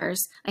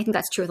listeners. I think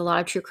that's true with a lot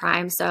of true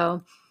crime.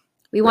 So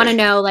we want to Right.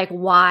 know like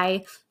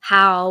why,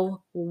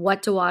 how,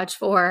 what to watch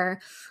for.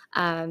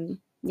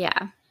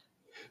 Yeah.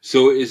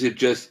 So, is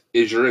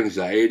your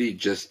anxiety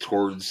just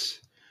towards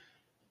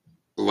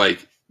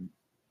like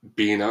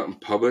being out in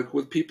public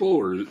with people,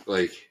 or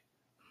like?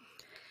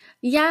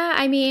 Yeah.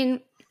 I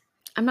mean,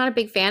 I'm not a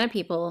big fan of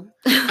people.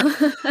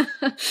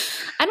 I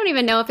don't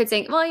even know if it's,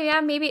 well,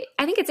 yeah, maybe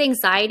I think it's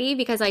anxiety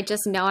because I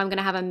just know I'm going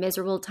to have a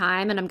miserable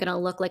time and I'm going to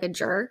look like a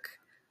jerk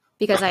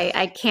because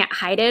I can't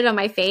hide it on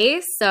my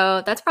face.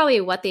 So that's probably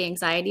what the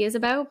anxiety is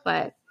about.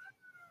 But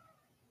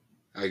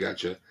I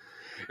gotcha.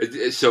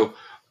 So,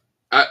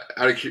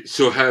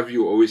 so have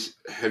you always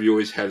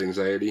had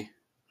anxiety?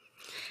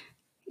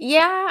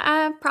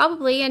 yeah,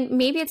 probably. And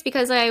maybe it's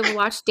because I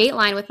watched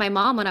Dateline with my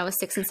mom when I was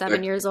 6 and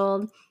 7 That years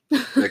old.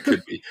 that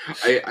could be.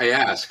 I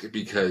ask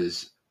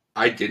because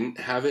I didn't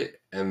have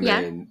it, and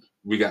Yeah, then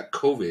we got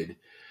COVID.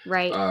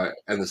 right.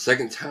 And the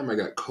second time I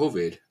got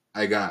COVID,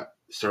 I got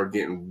started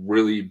getting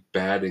really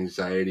bad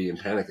anxiety and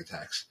panic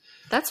attacks.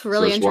 That's So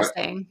really that's why,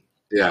 interesting.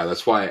 yeah,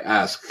 that's why I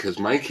asked because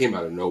mine came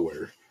out of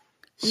nowhere.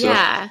 So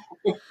Yeah.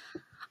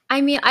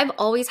 I mean, I've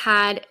always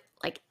had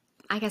like,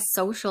 I guess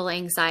social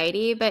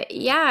anxiety, but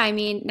yeah, I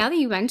mean, now that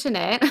you mention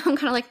it, I'm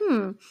kind of like,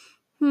 hmm.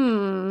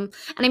 And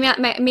I mean,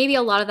 maybe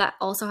a lot of that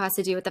also has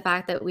to do with the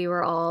fact that we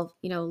were all,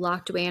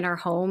 locked away in our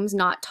homes,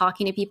 not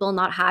talking to people,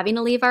 not having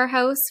to leave our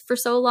house for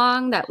so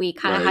long that we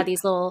kind of had right,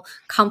 these little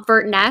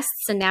comfort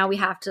nests, and now we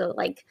have to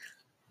like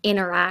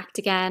interact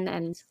again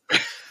and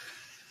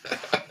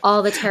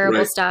all the terrible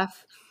right,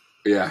 stuff.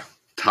 yeah,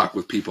 talk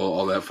with people,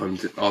 all that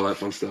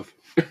fun stuff.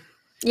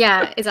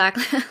 Yeah,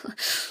 exactly.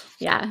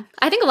 Yeah.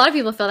 I think a lot of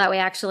people feel that way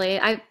actually.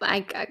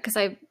 Because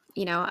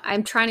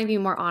I'm trying to be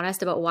more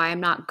honest about why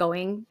I'm not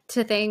going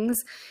to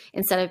things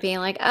instead of being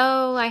like,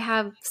 oh, I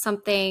have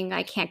something,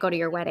 I can't go to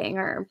your wedding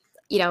or,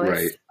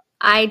 Right,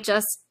 I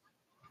just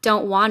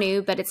don't want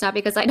to, but it's not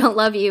because I don't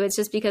love you. It's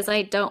just because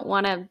I don't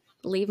want to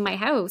leave my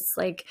house.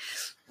 Like,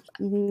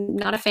 I'm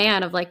not a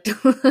fan of like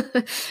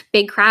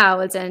big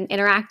crowds and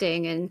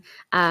interacting.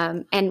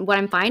 And what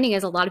I'm finding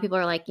is a lot of people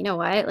are like, you know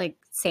what, like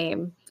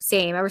same.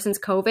 Ever since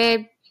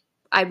COVID,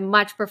 I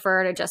much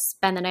prefer to just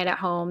spend the night at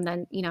home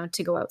than,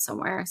 to go out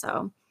somewhere.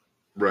 So.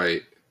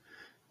 Right.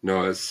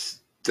 No, it's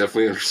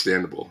definitely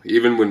understandable.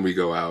 Even when we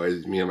go out,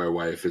 me and my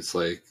wife, it's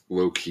like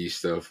low key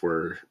stuff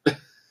where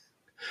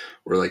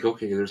we're like,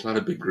 okay, there's not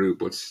a big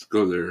group. Let's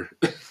go there.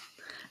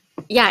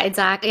 Yeah,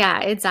 exactly.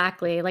 Yeah,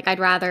 exactly. Like I'd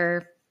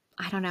rather,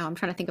 I don't know. I'm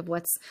trying to think of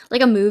what's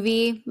like a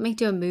movie. Might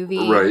do a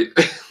movie Right.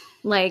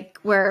 like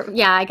where,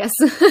 yeah, I guess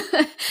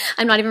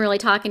I'm not even really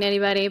talking to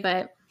anybody,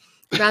 but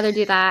I'd rather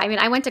do that. I mean,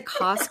 I went to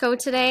Costco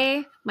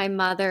today. My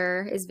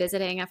mother is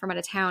visiting from out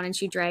of town and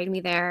she dragged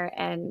me there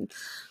and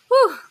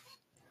whew,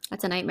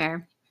 that's a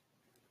nightmare.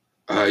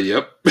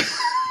 Yep.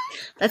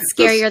 That's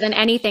scarier than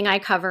anything I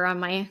cover on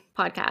my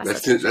podcast.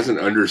 That's an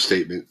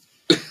understatement.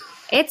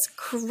 It's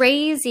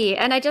crazy.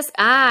 And I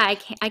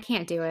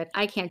can't do it.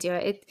 I can't do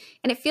it.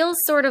 And it feels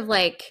sort of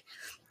like,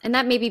 and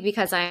that may be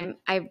because I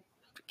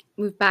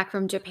moved back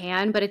from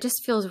Japan, but it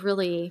just feels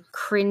really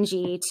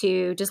cringy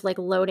to just like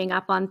loading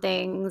up on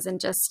things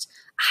and just,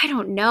 I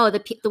don't know,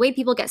 the way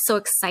people get so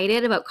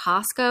excited about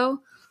Costco.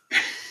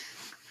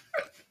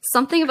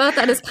 Something about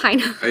that is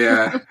kind of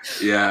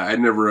yeah. I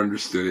never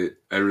understood it.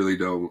 I really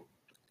don't.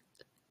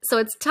 So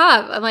it's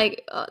tough. I'm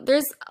like,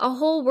 there's a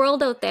whole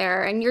world out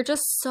there, and you're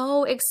just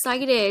so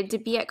excited to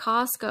be at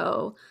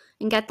Costco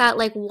and get that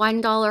like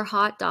 $1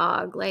 hot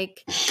dog.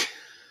 Like,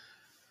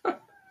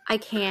 I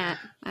can't.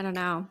 I don't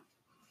know.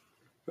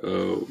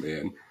 Oh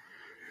man.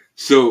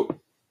 So,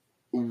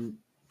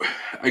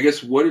 I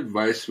guess what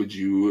advice would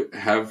you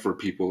have for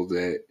people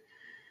that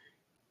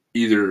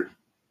either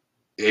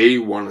A,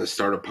 want to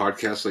start a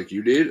podcast like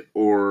you did,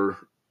 or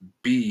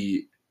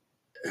B,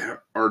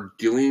 are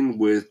dealing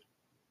with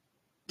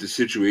the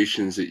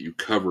situations that you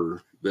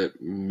cover that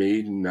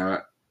may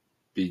not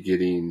be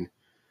getting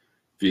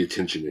the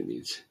attention it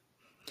needs?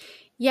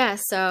 Yeah.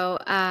 So,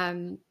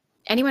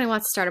 anyone who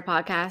wants to start a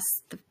podcast,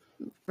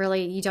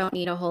 really, you don't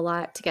need a whole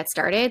lot to get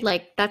started.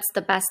 Like that's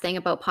the best thing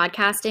about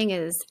podcasting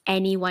is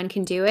anyone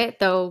can do it,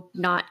 though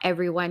not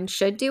everyone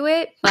should do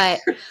it. But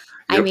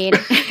I mean,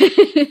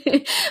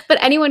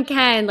 but anyone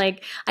can.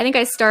 Like, I think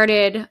I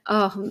started,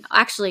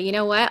 actually, you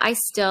know what?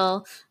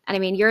 And I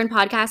mean, you're in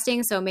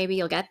podcasting, so maybe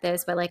you'll get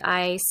this, but like,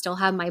 I still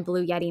have my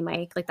Blue Yeti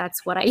mic. Like,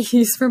 that's what I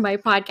use for my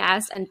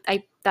podcast. And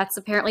that's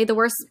apparently the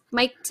worst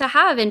mic to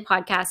have in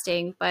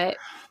podcasting, but.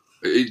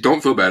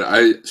 Don't feel bad.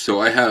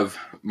 I have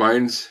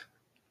mine's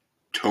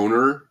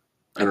toner.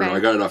 I don't know. I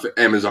got it off of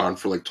Amazon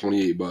for like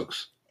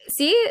 $28.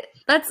 See,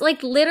 that's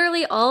like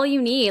literally all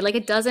you need. Like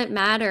it doesn't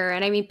matter.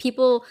 And I mean,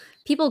 people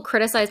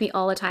criticize me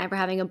all the time for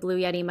having a Blue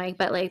Yeti mic,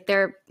 but like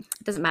it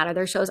doesn't matter.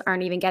 Their shows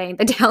aren't even getting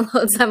the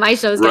downloads that my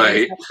show's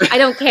getting. Right. So I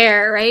don't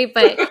care, right?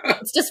 But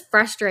it's just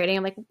frustrating.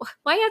 I'm like,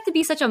 why do you have to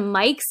be such a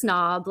mic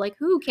snob? Like,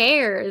 who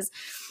cares?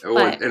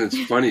 And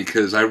it's funny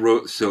because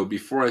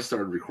before I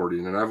started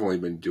recording, and I've only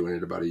been doing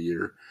it about a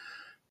year,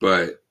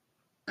 but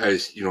I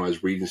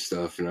was reading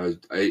stuff, and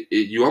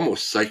you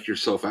almost psych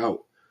yourself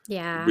out.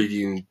 Yeah.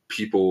 Reading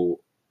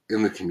people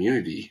in the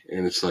community,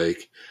 and it's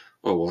like,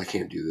 oh well, I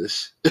can't do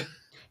this.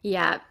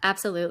 Yeah,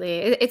 absolutely.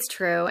 It's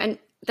true. And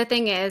the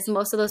thing is,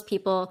 most of those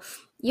people,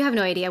 you have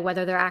no idea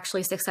whether they're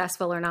actually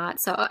successful or not.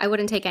 So I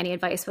wouldn't take any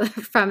advice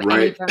from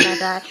any of them like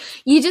that.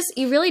 You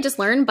really just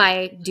learn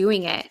by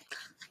doing it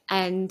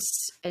and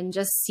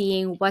just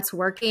seeing what's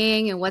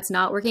working and what's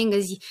not working,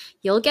 because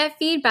you'll get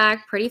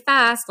feedback pretty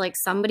fast. Like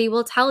somebody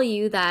will tell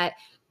you that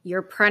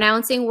you're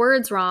pronouncing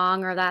words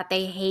wrong, or that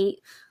they hate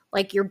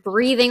like you're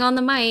breathing on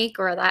the mic,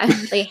 or that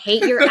they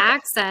hate your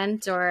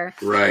accent, or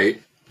right.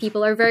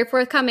 People are very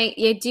forthcoming.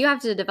 You do have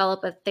to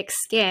develop a thick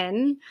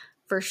skin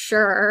for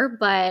sure.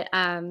 But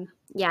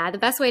the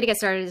best way to get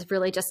started is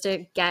really just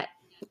to get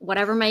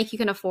whatever mic you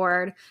can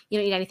afford. You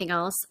don't need anything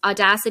else.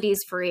 Audacity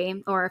is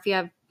free, or if you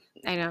have,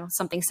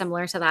 something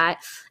similar to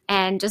that,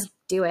 and just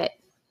do it.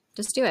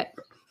 Just do it.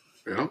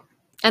 Yeah.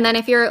 And then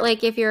if you're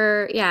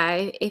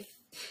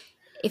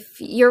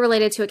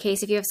related to a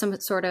case, if you have some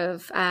sort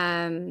of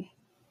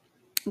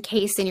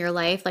case in your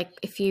life, like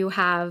if you're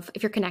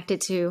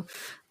connected to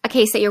a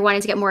case that you're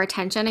wanting to get more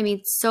attention. I mean,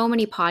 so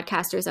many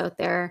podcasters out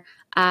there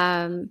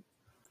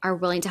are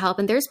willing to help,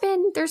 and there's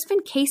been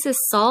cases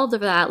solved of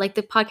that, like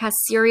the podcast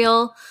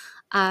Serial.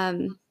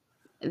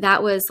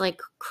 That was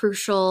like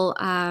crucial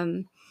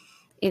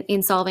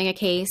in solving a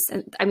case.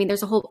 And I mean,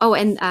 there's a whole. Oh,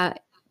 and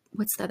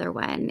what's the other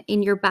one?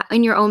 In your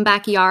own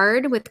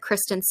backyard with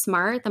Kristen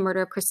Smart, the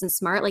murder of Kristen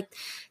Smart. Like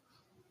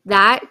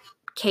that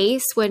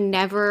case would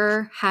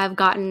never have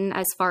gotten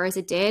as far as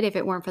it did if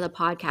it weren't for the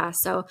podcast.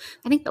 So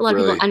I think a lot of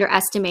people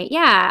underestimate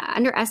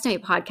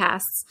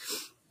podcasts.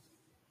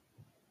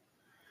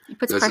 It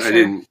puts pressure. I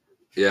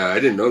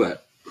didn't know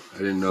that. I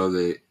didn't know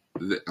that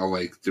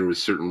like there were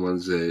certain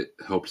ones that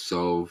helped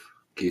solve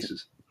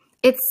cases.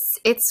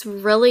 It's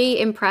really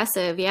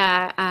impressive.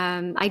 Yeah.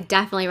 I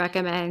definitely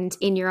recommend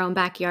In Your Own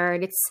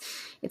Backyard.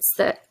 It's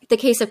the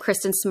case of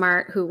Kristen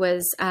Smart, who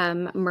was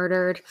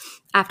murdered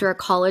after a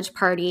college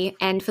party.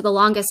 And for the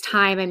longest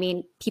time, I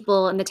mean,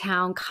 people in the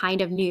town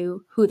kind of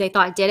knew who they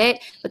thought did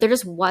it, but there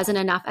just wasn't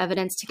enough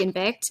evidence to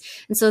convict.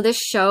 And so this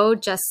show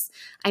just,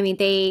 I mean,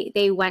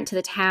 they went to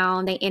the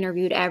town, they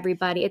interviewed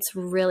everybody. It's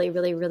really,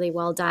 really, really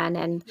well done.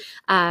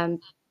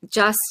 And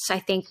just, I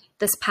think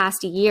this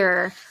past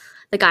year,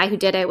 the guy who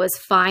did it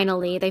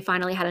they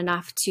finally had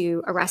enough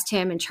to arrest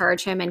him and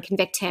charge him and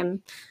convict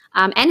him,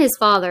 and his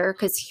father,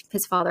 because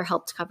his father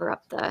helped cover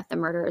up the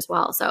murder as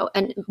well. So,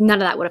 and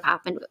none of that would have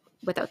happened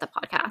without the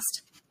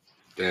podcast.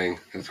 Dang,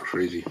 that's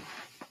crazy.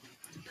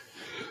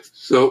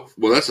 So,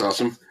 well, that's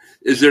awesome.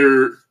 Is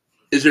there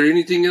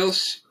anything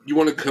else you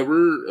want to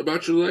cover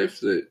about your life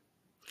that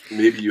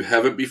maybe you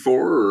haven't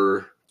before,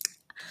 or?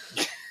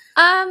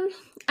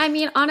 I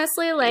mean,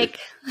 honestly, like,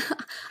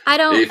 I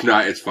don't. If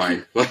not, it's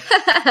fine.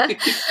 I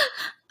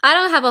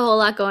don't have a whole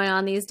lot going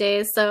on these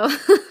days, so.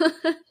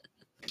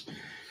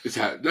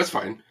 That's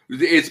fine.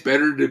 It's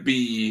better to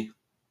be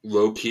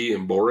low key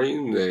and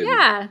boring than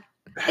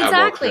have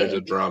all kinds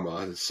of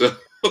drama. So.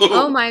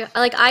 Oh my!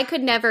 Like, I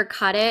could never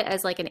cut it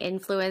as like an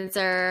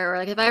influencer, or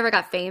like if I ever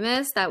got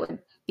famous, that would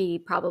be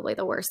probably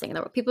the worst thing in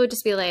the world. People would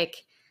just be like,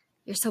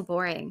 "You're so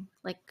boring.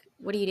 Like,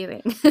 what are you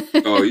doing?"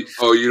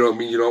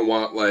 You don't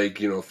want, like,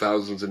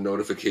 thousands of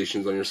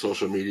notifications on your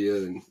social media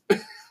and.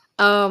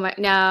 Oh my,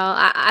 no,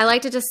 I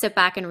like to just sit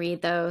back and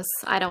read those.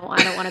 I don't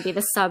want to be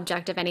the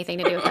subject of anything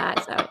to do with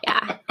that. So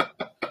yeah.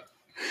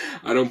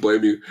 I don't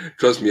blame you.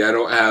 Trust me, I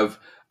don't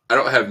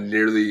have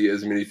nearly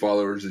as many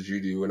followers as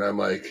you do, and I'm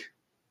like,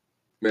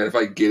 man, if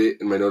I get it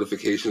and my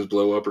notifications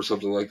blow up or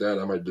something like that,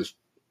 I might just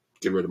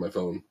get rid of my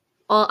phone.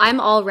 Well, I'm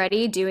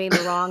already doing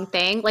the wrong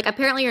thing. Like,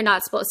 apparently you're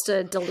not supposed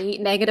to delete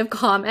negative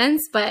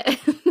comments, but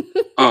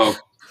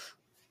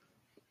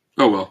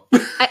Oh well.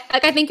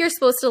 I think you're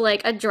supposed to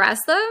like address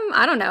them.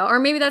 I don't know, or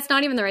maybe that's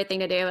not even the right thing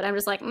to do. But I'm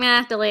just like,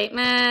 delete.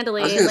 I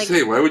was gonna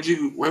say, why would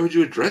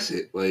you address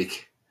it?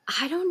 Like,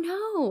 I don't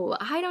know.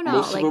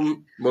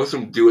 Most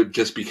of them do it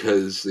just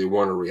because they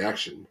want a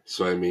reaction.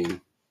 So I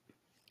mean,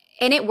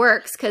 and it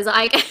works because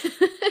I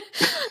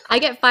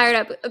get fired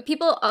up.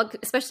 People,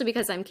 especially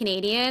because I'm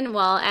Canadian.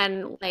 Well,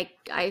 and like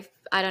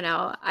I don't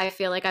know. I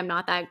feel like I'm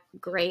not that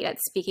great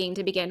at speaking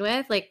to begin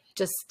with. Like,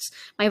 just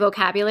my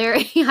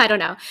vocabulary, I don't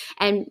know.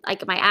 And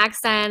like my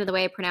accent, the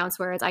way I pronounce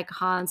words, I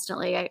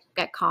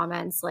get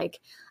comments like,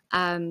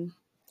 I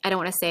don't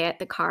want to say it.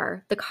 The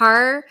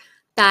car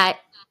that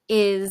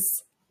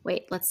is,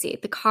 wait, let's see.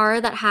 The car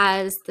that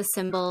has the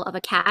symbol of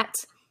a cat,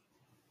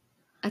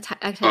 a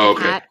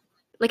cat.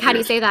 Like, how do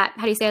you say that?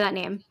 How do you say that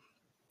name?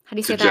 How do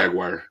you say that?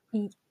 Jaguar.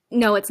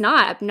 No, it's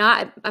not.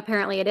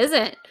 Apparently it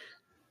isn't.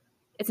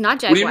 It's not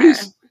Jaguar. What do you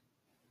mean?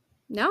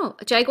 No,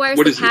 Jaguar is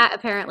the cat,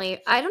 apparently.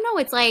 I don't know.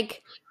 It's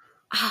like,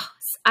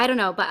 I don't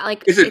know, but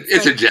like.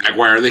 It's a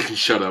Jaguar. They can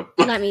shut up.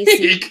 Let me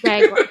see.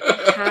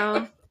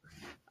 Jaguar.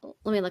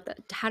 Let me look that.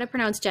 How to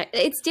pronounce Jaguar.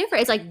 It's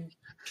different. It's like,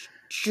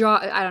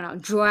 I don't know,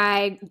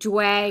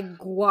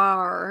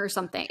 Jaguar or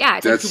something. Yeah,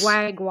 it's a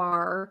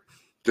Jaguar.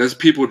 That's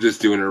people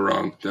just doing it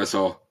wrong. That's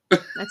all.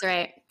 That's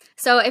right.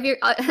 So if you're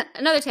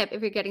another tip,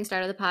 if you're getting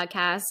started the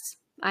podcast,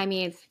 I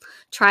mean,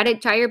 try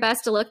your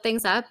best to look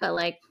things up, but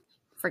like,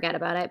 forget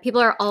about it.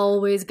 People are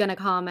always gonna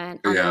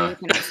comment on how you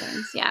pronounce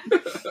things. Yeah.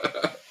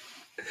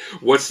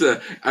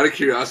 Out of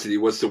curiosity,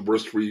 what's the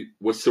worst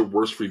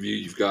review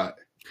you've got?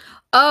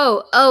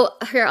 Oh,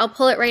 here, I'll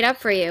pull it right up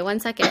for you. 1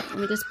 second. Let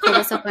me just pull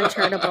this up on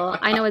Chartable.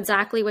 I know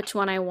exactly which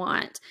one I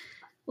want.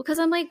 Well, because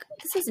I'm like,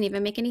 this doesn't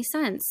even make any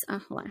sense.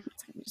 Oh, hold on.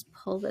 Let me just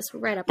pull this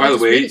right up. By the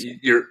way,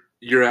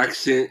 your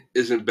accent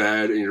isn't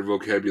bad and your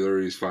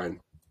vocabulary is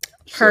fine.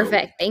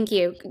 Perfect. So, thank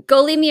you.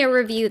 Go leave me a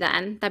review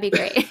then. That'd be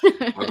great.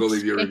 I'll go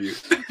leave you a review.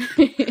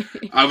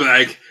 I'm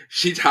like,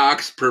 she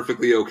talks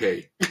perfectly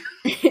okay.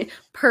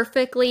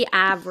 Perfectly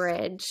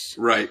average.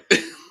 Right.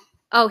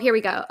 Oh, here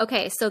we go.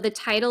 Okay, so the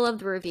title of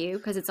the review,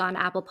 because it's on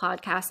Apple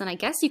Podcasts, and I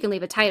guess you can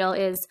leave a title,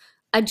 is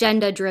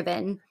Agenda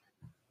Driven.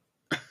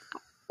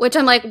 Which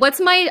I'm like, what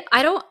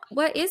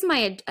is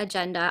my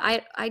agenda?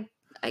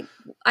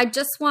 I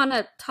just want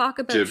to talk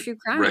about true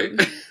crime. Right.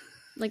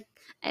 Like,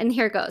 and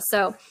here it goes.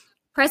 So,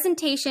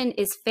 presentation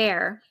is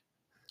fair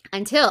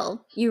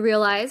until you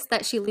realize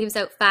that she leaves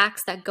out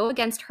facts that go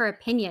against her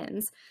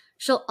opinions.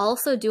 She'll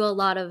also do a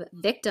lot of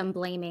victim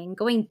blaming,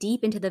 going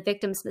deep into the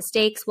victim's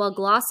mistakes while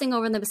glossing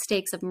over the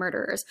mistakes of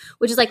murderers,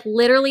 which is like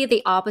literally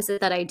the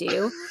opposite that I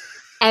do.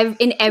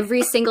 In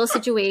every single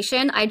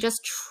situation, I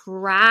just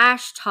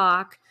trash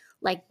talk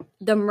like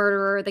the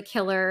murderer, the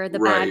killer, the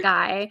bad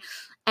guy.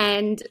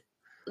 And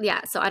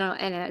yeah, so I don't,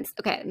 and it's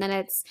okay. And then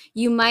it's,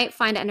 you might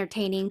find it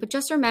entertaining, but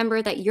just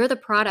remember that you're the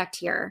product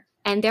here.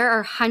 And there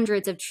are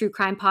hundreds of true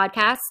crime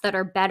podcasts that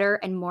are better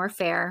and more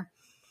fair.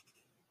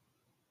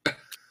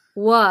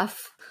 Woof.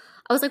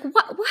 I was like,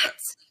 what?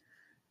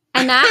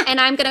 And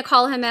I'm going to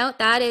call him out.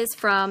 That is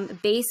from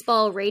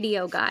Baseball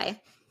Radio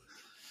Guy.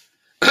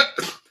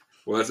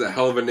 Well, that's a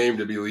hell of a name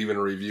to be leaving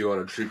a review on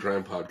a true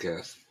crime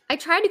podcast. I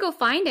tried to go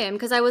find him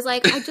because I was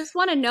like, I just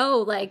want to know,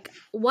 like,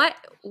 what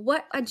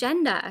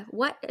agenda,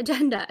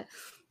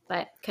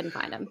 but couldn't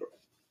find him.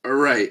 All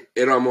right.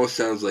 It almost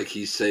sounds like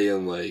he's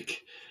saying,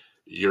 like,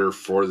 you're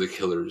for the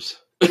killers.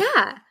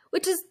 Yeah,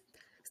 which is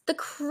the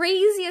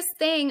craziest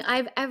thing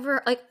I've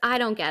ever, like, I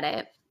don't get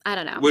it. I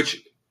don't know.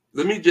 Which,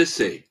 let me just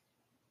say,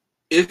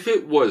 if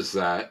it was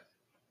that,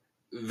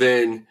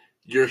 then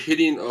you're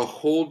hitting a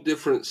whole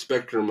different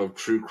spectrum of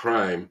true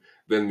crime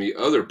than the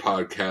other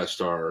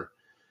podcasts are.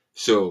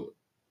 So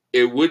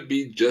it would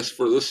be just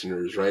for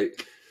listeners, right?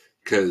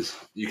 Because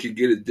you could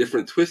get a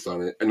different twist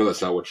on it. I know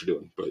that's not what you're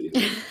doing, but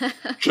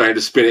trying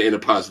to spin it in a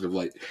positive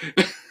light.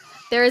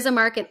 There is a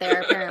market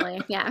there,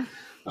 apparently. Yeah.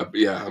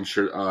 Yeah, I'm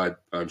sure.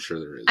 I'm sure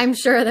there is. I'm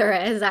sure there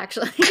is,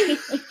 actually.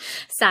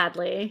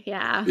 Sadly,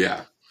 yeah.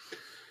 Yeah.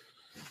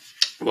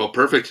 Well,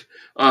 perfect.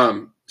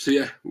 So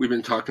yeah, we've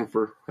been talking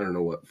for, I don't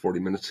know what, 40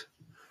 minutes.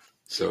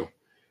 So.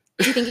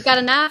 Do you think you got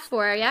enough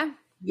for, yeah?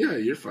 Yeah,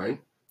 you're fine.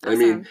 Awesome. I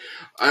mean,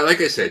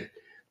 like I said,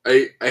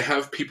 I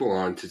have people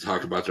on to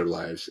talk about their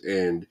lives,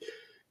 and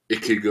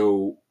it could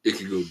go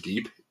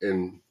deep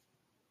and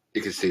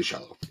it could stay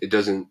shallow. It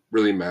doesn't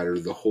really matter.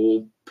 The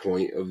whole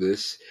point of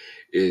this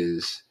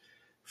is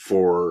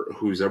for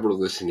who's ever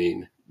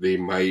listening, they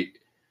might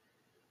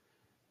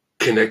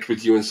connect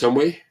with you in some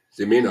way.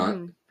 They may not.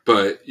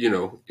 But,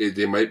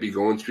 they might be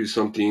going through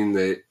something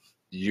that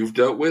you've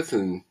dealt with,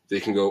 and they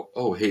can go,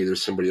 oh, hey,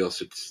 there's somebody else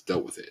that's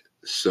dealt with it.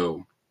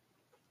 So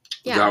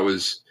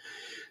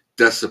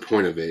that's the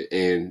point of it.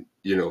 And,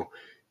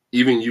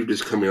 even you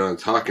just coming on and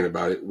talking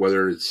about it,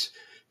 whether it's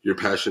your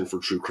passion for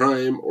true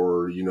crime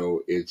or,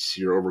 it's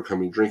your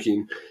overcoming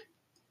drinking,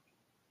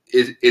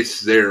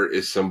 it's there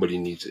if somebody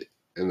needs it.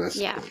 And that's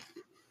the point.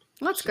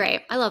 Well, that's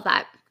great. I love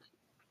that.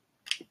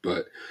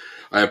 But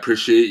I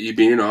appreciate you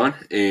being on,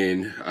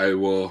 and I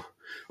will.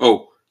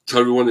 Oh,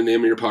 tell everyone the name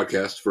of your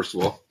podcast, first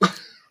of all.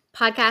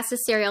 Podcast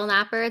is Serial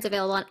Napper. It's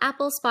available on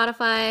Apple,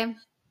 Spotify,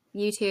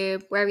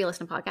 YouTube, wherever you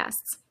listen to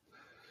podcasts.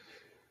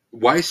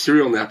 Why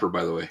Serial Napper,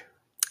 by the way?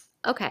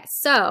 Okay,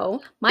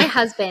 so my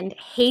husband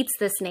hates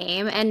this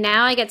name, and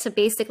now I get to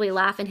basically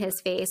laugh in his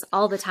face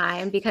all the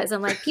time because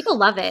I'm like, people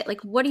love it.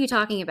 Like, what are you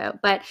talking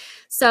about? But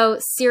so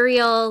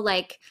cereal,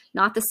 like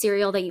not the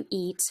cereal that you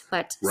eat,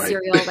 but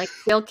cereal, like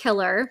serial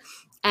killer,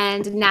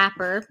 and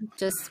napper,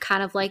 just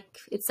kind of like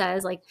it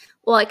says, like,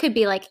 well, it could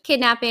be like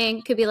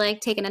kidnapping, could be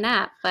like taking a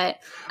nap, but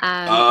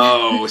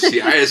see,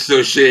 I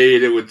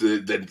associate it with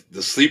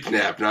the sleep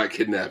nap, not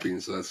kidnapping,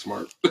 so that's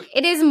smart.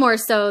 It is more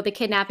so the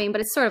kidnapping, but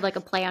it's sort of like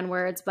a play on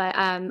words. But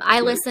I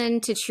listen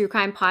to true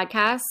crime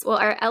podcasts. Well,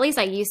 or at least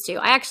I used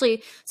to.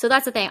 So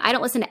that's the thing. I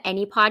don't listen to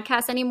any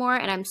podcasts anymore,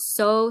 and I'm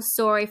so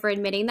sorry for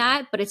admitting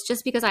that, but it's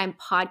just because I'm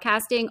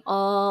podcasting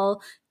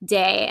all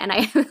day, and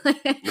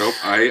Nope,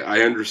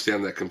 I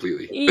understand that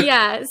completely.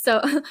 Yeah.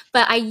 So,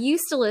 but I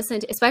used to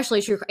listen to,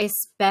 especially true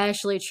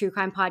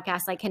crime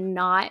podcasts. I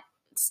cannot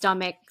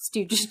stomach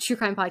true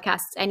crime podcasts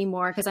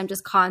anymore because I'm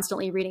just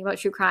constantly reading about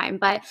true crime.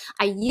 But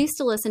I used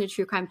to listen to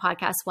true crime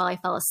podcasts while I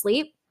fell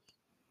asleep.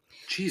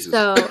 Jesus.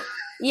 So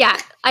yeah,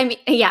 I mean,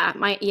 a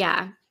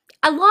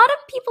lot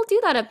of people do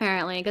that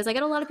apparently, because I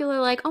get a lot of people who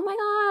are like, oh my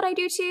God, I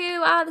do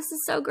too. Wow, this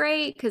is so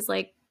great. Because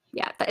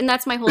and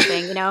that's my whole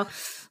thing,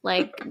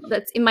 like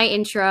that's in my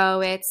intro.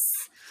 It's,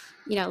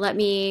 let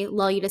me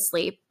lull you to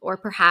sleep or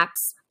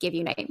perhaps give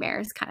you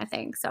nightmares kind of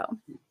thing. So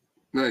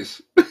nice.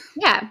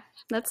 Yeah,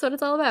 that's what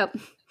it's all about.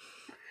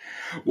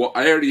 Well,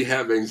 I already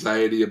have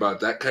anxiety about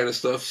that kind of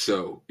stuff.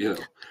 So,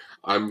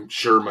 I'm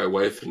sure my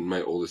wife and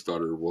my oldest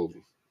daughter will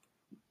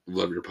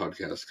love your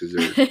podcast because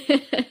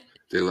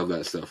they love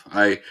that stuff.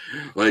 I'm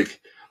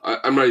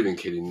not even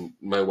kidding.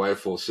 My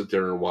wife will sit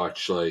there and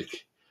watch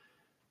like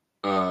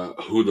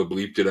Who the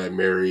Bleep Did I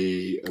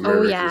Marry,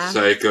 American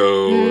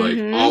Psycho,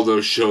 like all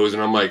those shows,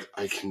 and I'm like,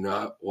 I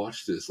cannot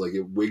watch this. Like,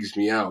 it wigs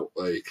me out.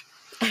 Like,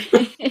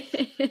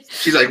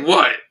 she's like,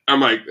 what? I'm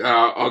like,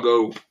 I'll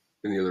go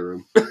in the other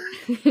room.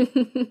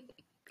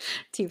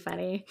 Too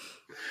funny.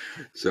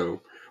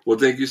 So, well,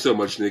 thank you so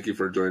much, Nikki,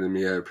 for joining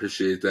me. I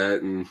appreciate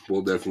that, and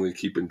we'll definitely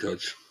keep in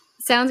touch.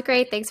 Sounds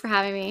great. Thanks for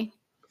having me.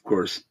 Of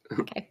course.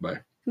 Okay.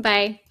 Bye.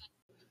 Bye.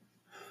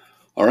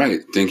 All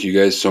right. Thank you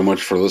guys so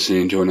much for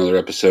listening to another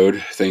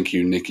episode. Thank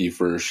you, Nikki,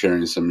 for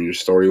sharing some of your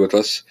story with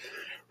us.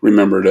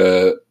 Remember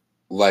to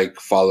like,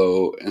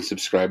 follow, and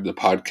subscribe to the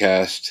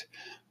podcast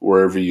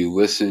wherever you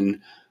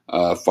listen.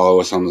 Follow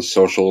us on the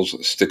socials,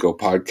 Sticko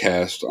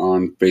Podcast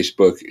on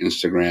Facebook,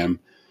 Instagram,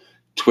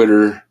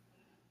 Twitter,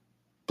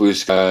 Blue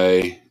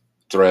Sky,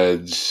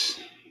 Threads,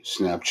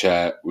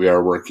 Snapchat. We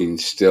are working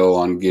still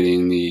on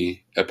getting the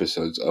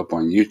episodes up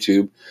on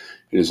YouTube.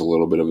 It is a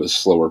little bit of a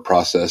slower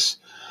process.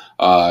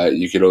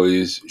 You could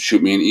always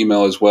shoot me an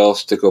email as well,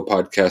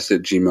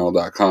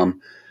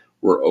 stickopodcast@gmail.com.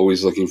 We're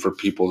always looking for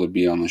people to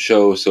be on the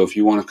show. So if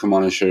you want to come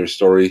on and share your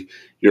story,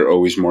 you're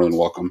always more than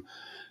welcome.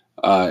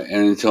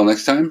 And until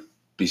next time,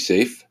 be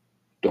safe.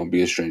 Don't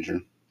be a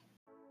stranger.